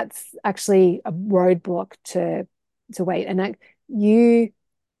 that's actually a roadblock to weight. And that you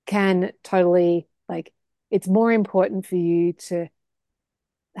can totally like it's more important for you to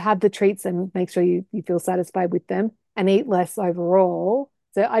have the treats and make sure you feel satisfied with them and eat less overall.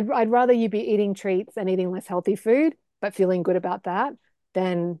 So I'd rather you be eating treats and eating less healthy food, but feeling good about that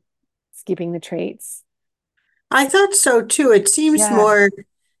than skipping the treats. I thought so too. It seems Yeah. more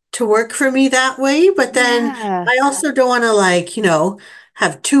to work for me that way. But then Yeah. I also don't want to like,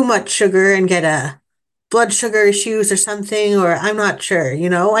 have too much sugar and get a blood sugar issues or something, or I'm not sure,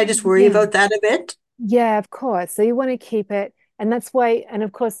 I just worry Yeah. about that a bit. Yeah, of course. So you want to keep it. And that's why, and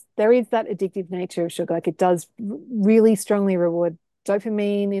of course, there is that addictive nature of sugar. Like it does really strongly reward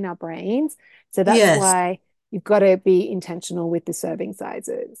dopamine in our brains. So that's Yes. why you've got to be intentional with the serving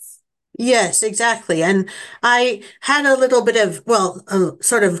sizes. Yes, exactly. And I had a little bit of, well,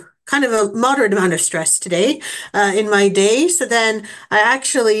 sort of kind of a moderate amount of stress today in my day. So then I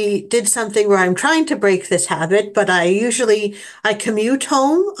actually did something where I'm trying to break this habit, but I commute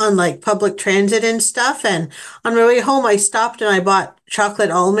home on like public transit and stuff. And on my way home, I stopped and I bought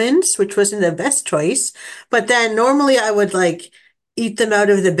chocolate almonds, which wasn't the best choice. But then normally I would like eat them out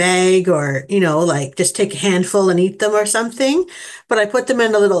of the bag or, like just take a handful and eat them or something, but I put them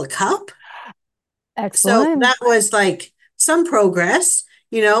in a little cup. So Excellent. that was like some progress,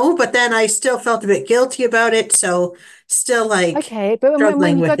 but then I still felt a bit guilty about it. So still like Okay, but when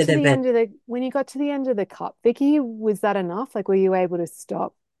struggling you with got it to a the bit. end of the when you got to the end of the cup, Vicky, was that enough? Like, were you able to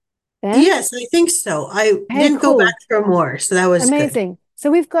stop then? Yes, I think so. I Hey, didn't go back cool. for more. So that was good. Amazing. So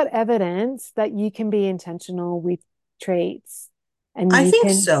we've got evidence that you can be intentional with treats and I you think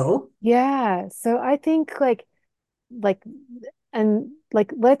can, so. yeah. So I think like, and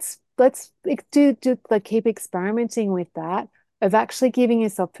like, let's do like keep experimenting with that of actually giving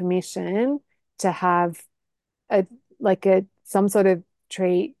yourself permission to have a like a some sort of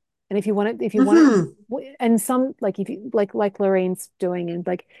treat. And if you want Hmm. it, and some like if you like Lorraine's doing, and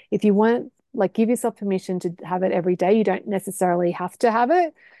like if you want like give yourself permission to have it every day. You don't necessarily have to have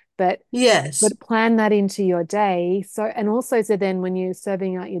it, but Yes. plan that into your day. So, and also, so then when you're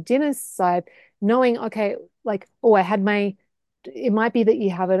serving out your dinner side, knowing, okay, like, oh, I had my, it might be that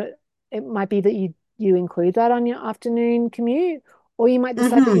you have it, it might be that you include that on your afternoon commute, or you might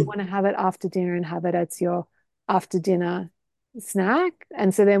decide that you Hmm. want to have it after dinner and have it as your after dinner snack.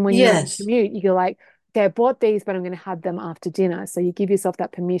 And so then when you're on Yes. commute, you go like, okay, I bought these, but I'm going to have them after dinner. So you give yourself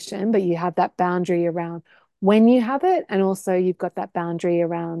that permission, but you have that boundary around when you have it. And also you've got that boundary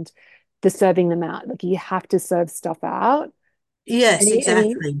around the serving them out. Like you have to serve stuff out. Yes,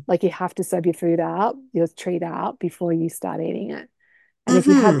 exactly. Like you have to serve your food out, your treat out before you start eating it. And if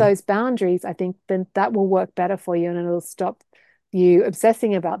you have Hmm. those boundaries, I think then that will work better for you and it'll stop you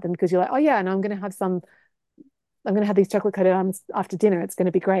obsessing about them because you're like, oh yeah, and I'm going to have these chocolate coated almonds after dinner. It's going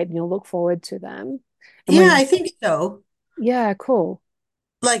to be great. And you'll look forward to them. And Yeah, when, I think so. yeah, cool.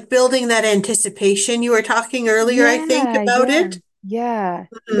 Like building that anticipation you were talking earlier, I think, Yeah, about yeah, it. yeah,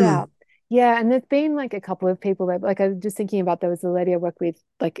 yeah, Hmm. yeah. And there's been like a couple of people that, like, I was just thinking about there was a lady I worked with,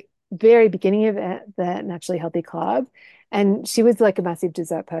 like, very beginning of the Naturally Healthy Club, and she was like a massive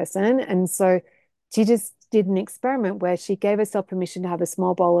dessert person. And so she just did an experiment where she gave herself permission to have a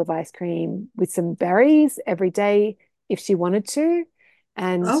small bowl of ice cream with some berries every day if she wanted to.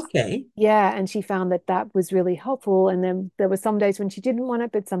 And Okay. yeah, and she found that that was really helpful. And then there were some days when she didn't want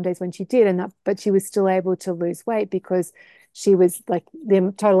it, but some days when she did, and that, but she was still able to lose weight because she was like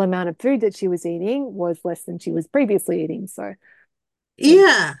the total amount of food that she was eating was less than she was previously eating. So it's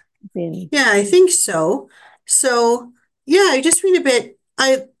Yeah. been, Yeah, I think so. So, yeah, I just read a bit.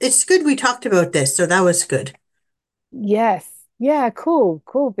 It's good we talked about this, so that was good. yes, yeah, cool,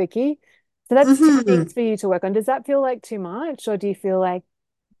 cool, Vicky. So that's two things Hmm. for you to work on. Does that feel like too much, or do you feel like,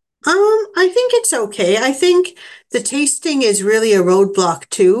 I think it's okay. I think the tasting is really a roadblock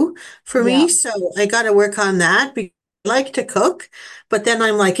too for yeah? me, so I got to work on that because I like to cook, but then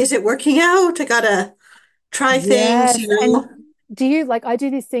I'm like, is it working out? I gotta try things, Yes. And do you like I do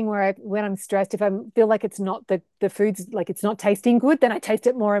this thing where when I'm stressed, if I feel like it's not the food's like it's not tasting good, then I taste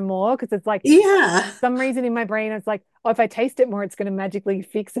it more and more because it's like Yeah. some reason in my brain it's like, oh, if I taste it more, it's going to magically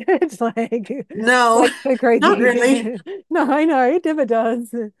fix it. No, like so not really. crazy. No, I know it never does.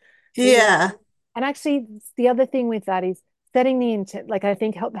 But yeah. Yeah. And actually, the other thing with that is setting the intent. Like I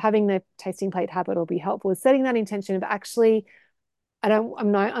think having the tasting plate habit will be helpful. Is setting that intention of actually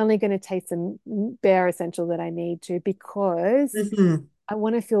I'm not only going to taste some bare essential that I need to because Hmm. I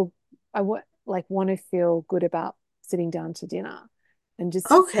want to feel, want to feel good about sitting down to dinner and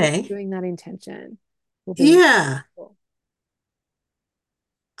just Okay. doing that intention will be Yeah. cool.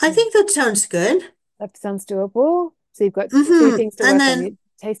 I think that sounds good. That sounds doable. So you've got two things to And work on: your then,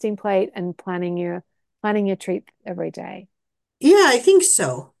 tasting plate and planning your treat every day. yeah, I think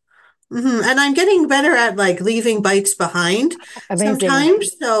so. And I'm getting better at like leaving bites behind Amazing.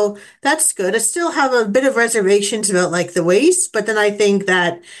 sometimes. So that's good. I still have a bit of reservations about like the waste, but then I think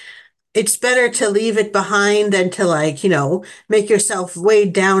that it's better to leave it behind than to like, make yourself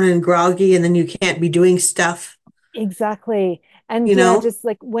weighed down and groggy and then you can't be doing stuff. Exactly. And you yeah, know? just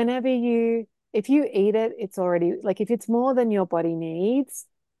like whenever if you eat it, it's already like if it's more than your body needs,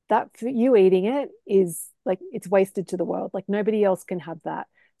 that for you eating it is like it's wasted to the world. Like nobody else can have that.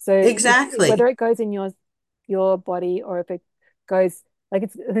 So whether Exactly. it goes in your body or if it goes like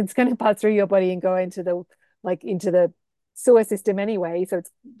it's going to pass through your body and go into the sewer system anyway. So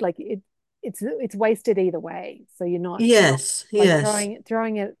it's like it's wasted either way. So you're not Yes, like yes.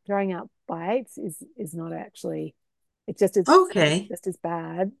 throwing out bites is not actually it's just as Okay. just as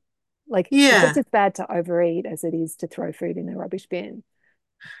bad. Like it's just Yeah, as bad to overeat as it is to throw food in the rubbish bin.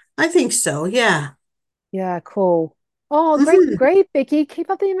 I think so. Yeah. Yeah, cool. Oh, great, Hmm. great, Vicky. Keep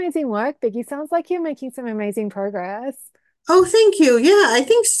up the amazing work, Vicky. Sounds like you're making some amazing progress. Oh, thank you. Yeah, I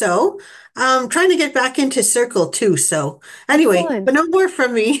think so. Trying to get back into circle too. So anyway, Excellent. but no more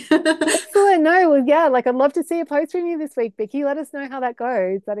from me. Excellent. No, well, yeah, like I'd love to see a post from you this week, Vicky. Let us know how that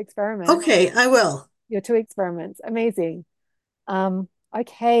goes, that experiment, Okay, I will. your two experiments. Amazing.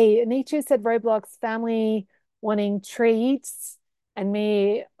 Okay. Nietzsche said Roblox family wanting treats and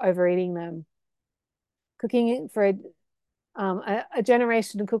me overeating them. Cooking it for a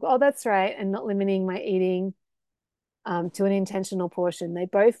generation to cook. Oh, that's right. And not limiting my eating to an intentional portion. They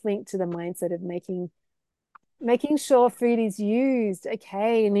both link to the mindset of making sure food is used.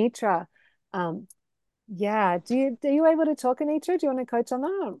 Okay, Anitra. Um, yeah. Are you able to talk, Anitra? Do you want to coach on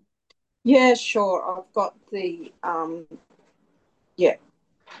that? Yeah, sure. I've got yeah,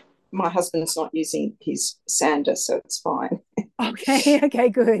 my husband's not using his sander, so it's fine. Okay, okay,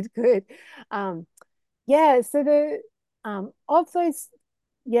 good, good. Um, yeah, so the of those,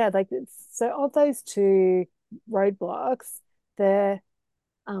 yeah, like so of those two roadblocks, the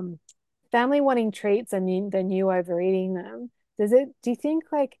um family wanting treats and then you overeating them, do you think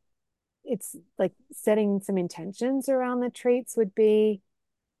like it's like setting some intentions around the treats would be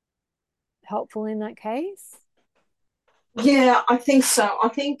helpful in that case? Yeah, I think so. I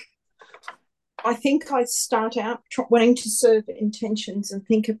think I start out wanting to serve intentions and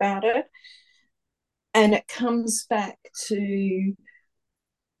think about it, and it comes back to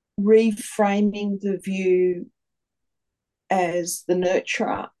reframing the view as the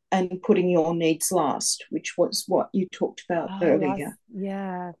nurturer and putting your needs last, which was what you talked about Oh, earlier.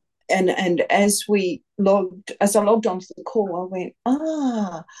 yeah. And as I logged onto the call, I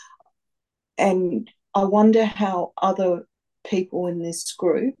went, and I wonder how other people in this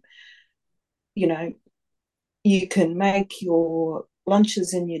group, you know, you can make your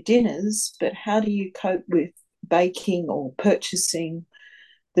lunches and your dinners, but how do you cope with baking or purchasing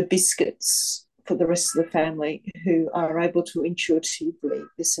the biscuits for the rest of the family who are able to intuitively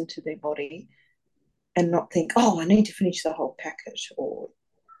listen to their body and not think, oh, I need to finish the whole packet? Or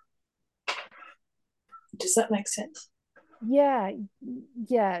does that make sense? Yeah.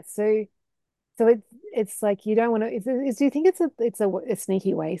 Yeah. So it's like you don't want to do you think a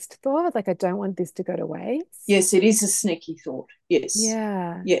sneaky waste thought? Like I don't want this to go to waste. Yes, it is a sneaky thought. Yes,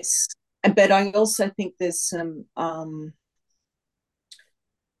 Yeah. yes. But I also think there's some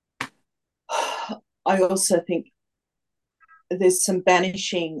I also think there's some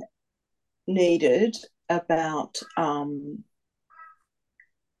banishing needed about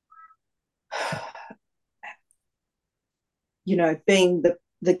being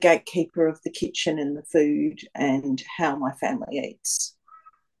the gatekeeper of the kitchen and the food and how my family eats,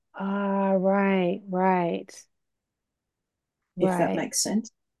 Ah, right, right, if that right. makes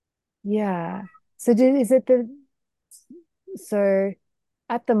sense. Yeah. Is it so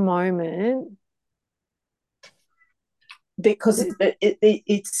at the moment, Because the,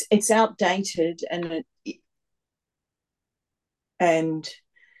 it's outdated and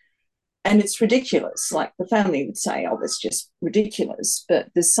and it's ridiculous. Like the family would say, "Oh, that's just ridiculous," but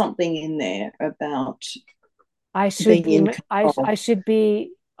there's something in there about I should being be, in I control. should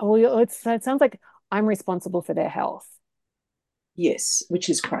be, oh, it sounds like I'm responsible for their health. Yes, which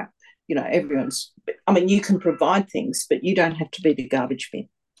is crap. Everyone's. I mean, you can provide things, but you don't have to be the garbage bin.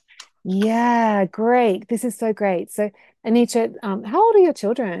 Yeah, great. This is so great. So, Anita, how old are your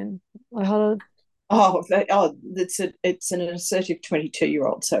children? Or how old? It's an assertive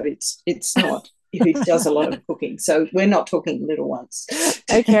 22-year-old, so it's not who does a lot of cooking. So we're not talking little ones.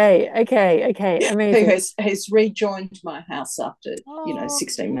 Okay, okay, okay. Who Amazing. has rejoined my house after Oh,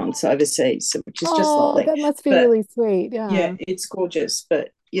 16 months overseas, which is just oh, lovely. that must be But really sweet. yeah, Yeah. it's gorgeous. But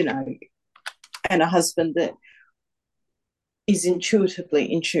and a husband that is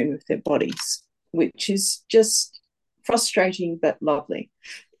intuitively in tune with their bodies, which is just frustrating but lovely.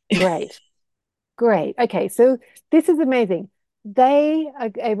 Great. Great. Okay, so this is amazing. They are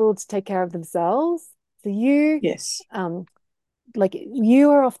able to take care of themselves. So Yes. um, like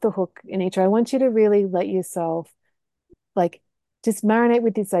you are off the hook, Anitra. I want you to really let yourself. like just marinate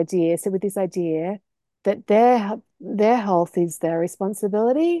with this idea. So with this idea that their health is their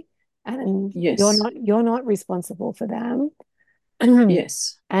responsibility, and Yes. you're not responsible for them.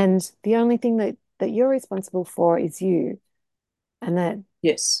 Yes. And the only thing that you're responsible for is you. And that,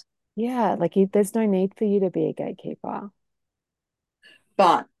 Yes. yeah, like there's no need for you to be a gatekeeper.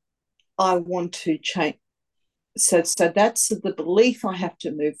 But I want to change. So that's the belief I have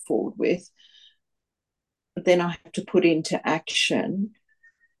to move forward with. Then I have to put into action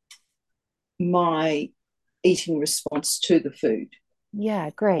my eating response to the food. Yeah,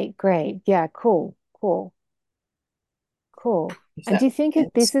 great, great. Yeah, cool, cool, cool. If And do that you think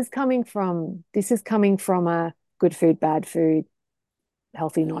makes this is coming from a good food, bad food,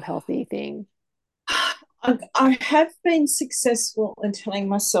 healthy, not healthy thing? I have been successful in telling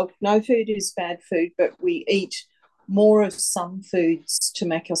myself no food is bad food, but we eat more of some foods to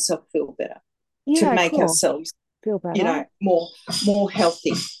make ourselves feel better, to Yeah, make cool. ourselves, Feel you better. know, more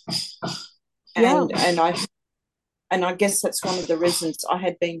healthy. Yeah, And I guess that's one of the reasons I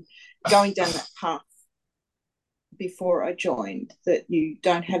had been going down that path before I joined, that you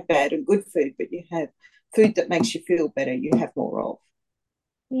don't have bad and good food, but you have food that makes you feel better, you have more of.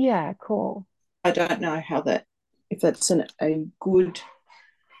 yeah, cool. I don't know if that's a good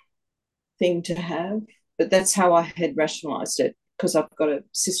thing to have, but that's how I had rationalized it, because I've got a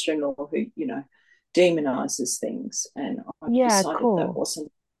sister-in-law who, demonizes things, and I've Yeah, decided that cool.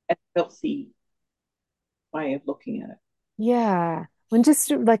 wasn't a healthy way of looking at it. Yeah. When just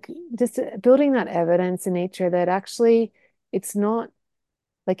building that evidence in nature that actually it's not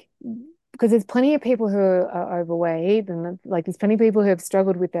like because there's plenty of people who are overweight and like there's plenty of people who have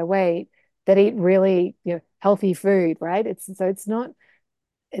struggled with their weight that eat really, healthy food, right? It's not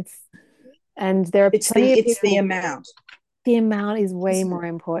it's and there are It's plenty the of it's the people. amount, The amount is way isn't more it?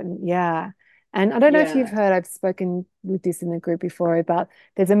 important. Yeah. And I don't know if you've Yeah. heard, I've spoken with this in the group before about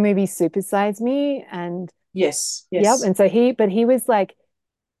there's a movie Super Size Me and Yes. yep. Yes. And so but he was like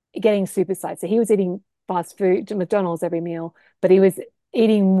getting supersized. So he was eating fast food, McDonald's every meal, but he was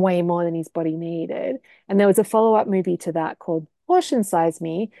eating way more than his body needed. And there was a follow-up movie to that called Portion Size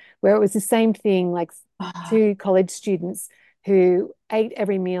Me, where it was the same thing, like Ah, two college students who ate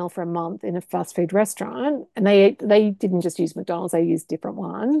every meal for a month in a fast food restaurant, and they didn't just use McDonald's, they used different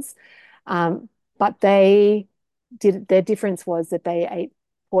ones. But their difference was that they ate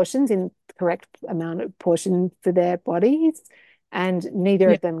portions in the correct amount of portion for their bodies and neither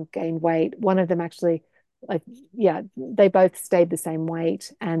yeah. of them gained weight. One of them actually, like, yeah, they both stayed the same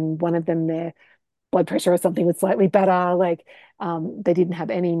weight, and one of them, their blood pressure or something was slightly better. Like, they didn't have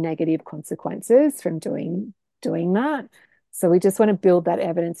any negative consequences from doing that. So we just want to build that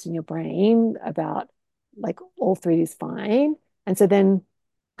evidence in your brain about like all food is fine, and so then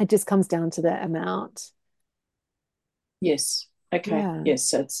it just comes down to the amount. Yes. Okay. Yeah, Yes.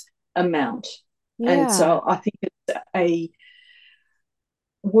 So it's amount, and yeah, so I think it's a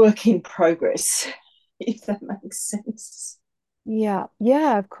work in progress, if that makes sense. yeah,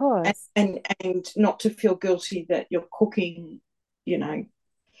 yeah. Of And, course. and and not to feel guilty that you're cooking, you know,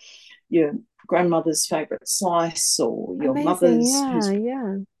 your grandmother's favorite slice, or your Amazing. mother's Yeah, who's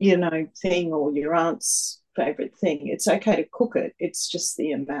yeah. thing, or your aunt's favorite thing. It's okay to cook it. It's just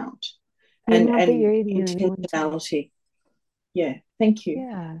the amount The and amount that you're eating at any one time. intentionality. Yeah. Thank you.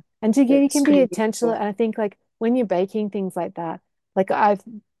 Yeah. And to you That's can be really intentional. useful. And I think like when you're baking things like that, like I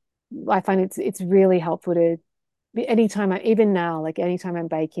find it's really helpful to anytime even now, like anytime I'm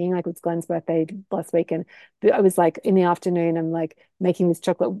baking, like it's Glenn's birthday last week, and I was like in the afternoon, I'm like making this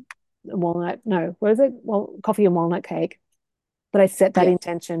chocolate walnut, no, what is it? Well, coffee and walnut cake. But I set that Yeah.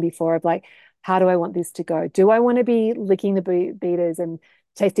 intention before of like, how do I want this to go? Do I want to be licking the beaters and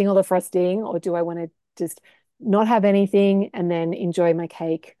tasting all the frosting, or do I want to just not have anything and then enjoy my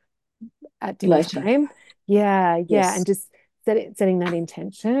cake at dinner Later. time? Yeah, yeah, and Yes. just setting that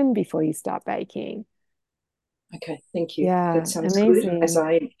intention before you start baking. Okay. Thank you. That Yeah, sounds good. As amazing.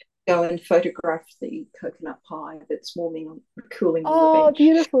 I go and photograph the coconut pie that's cooling on the Oh, bench.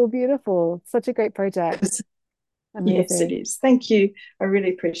 beautiful, beautiful. Such a great project. Yes, it Amazing. is. Thank you. I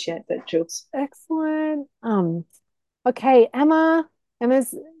really appreciate that, Jules. Excellent. Okay, Emma.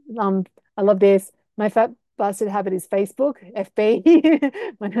 Emma's I love this. My fat bastard habit is Facebook, FB.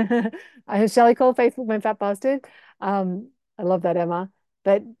 Shall I call Facebook my fat bastard? I love that, Emma.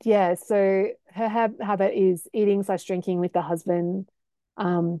 But yeah, so her habit is eating slash drinking with the husband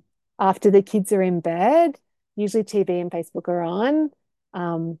um after the kids are in bed. Usually TV and Facebook are on.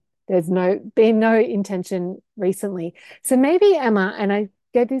 Um, there's been no intention recently. So maybe Emma, and I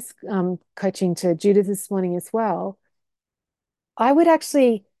gave this coaching to Judith this morning as well. I would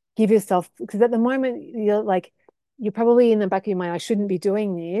actually give yourself, because at the moment you're like you're probably in the back of your mind, I shouldn't be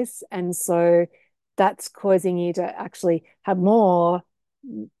doing this. And so that's causing you to actually have more.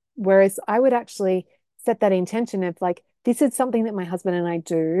 Whereas I would actually set that intention of like, this is something that my husband and I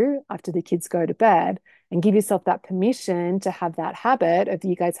do after the kids go to bed, and give yourself that permission to have that habit of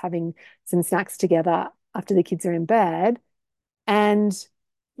you guys having some snacks together after the kids are in bed, and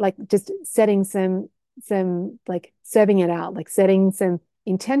like just setting some like serving it out, like setting some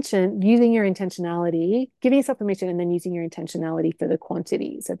intention, using your intentionality, giving yourself permission, and then using your intentionality for the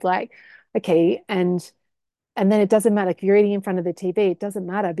quantities of like, okay, and then it doesn't matter if you're eating in front of the TV, it doesn't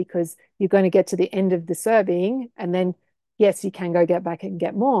matter because you're going to get to the end of the serving, and then yes, you can go get back and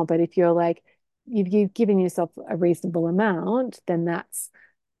get more. But if you're like, you've given yourself a reasonable amount, then that's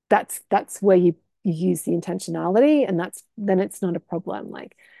where you use the intentionality, and then it's not a problem.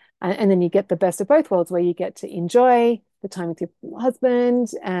 Like, and then you get the best of both worlds, where you get to enjoy the time with your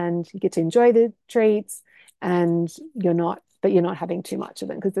husband, and you get to enjoy the treats, and you're not having too much of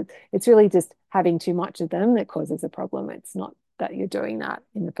them, because it's really just having too much of them that causes a problem. It's not that you're doing that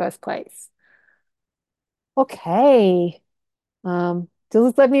in the first place. Okay.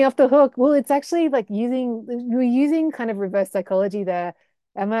 Just let me off the hook. Well, it's actually like we're using kind of reverse psychology there,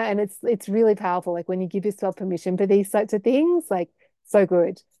 Emma, and it's really powerful. Like when you give yourself permission for these sorts of things, like so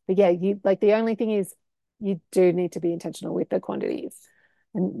good. But yeah, you like the only thing is you do need to be intentional with the quantities,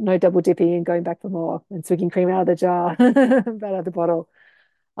 and no double dipping and going back for more and swigging cream out of the jar, out of the bottle.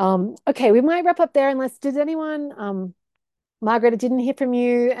 Okay, we might wrap up there unless did anyone Margaret, I didn't hear from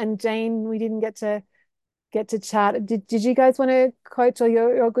you, and Jane, we didn't get to chat. Did you guys want to coach, or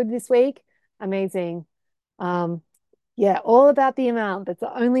you're good this week? Amazing. Um, yeah, all about the amount. That's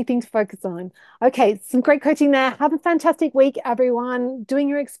the only thing to focus on. Okay, some great coaching there. Have a fantastic week, everyone, doing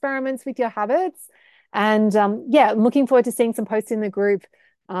your experiments with your habits. And yeah, I'm looking forward to seeing some posts in the group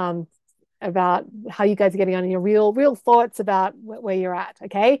about how you guys are getting on, and your real thoughts about where you're at.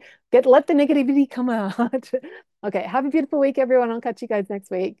 Okay, let the negativity come out. Okay, have a beautiful week, everyone. I'll catch you guys next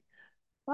week.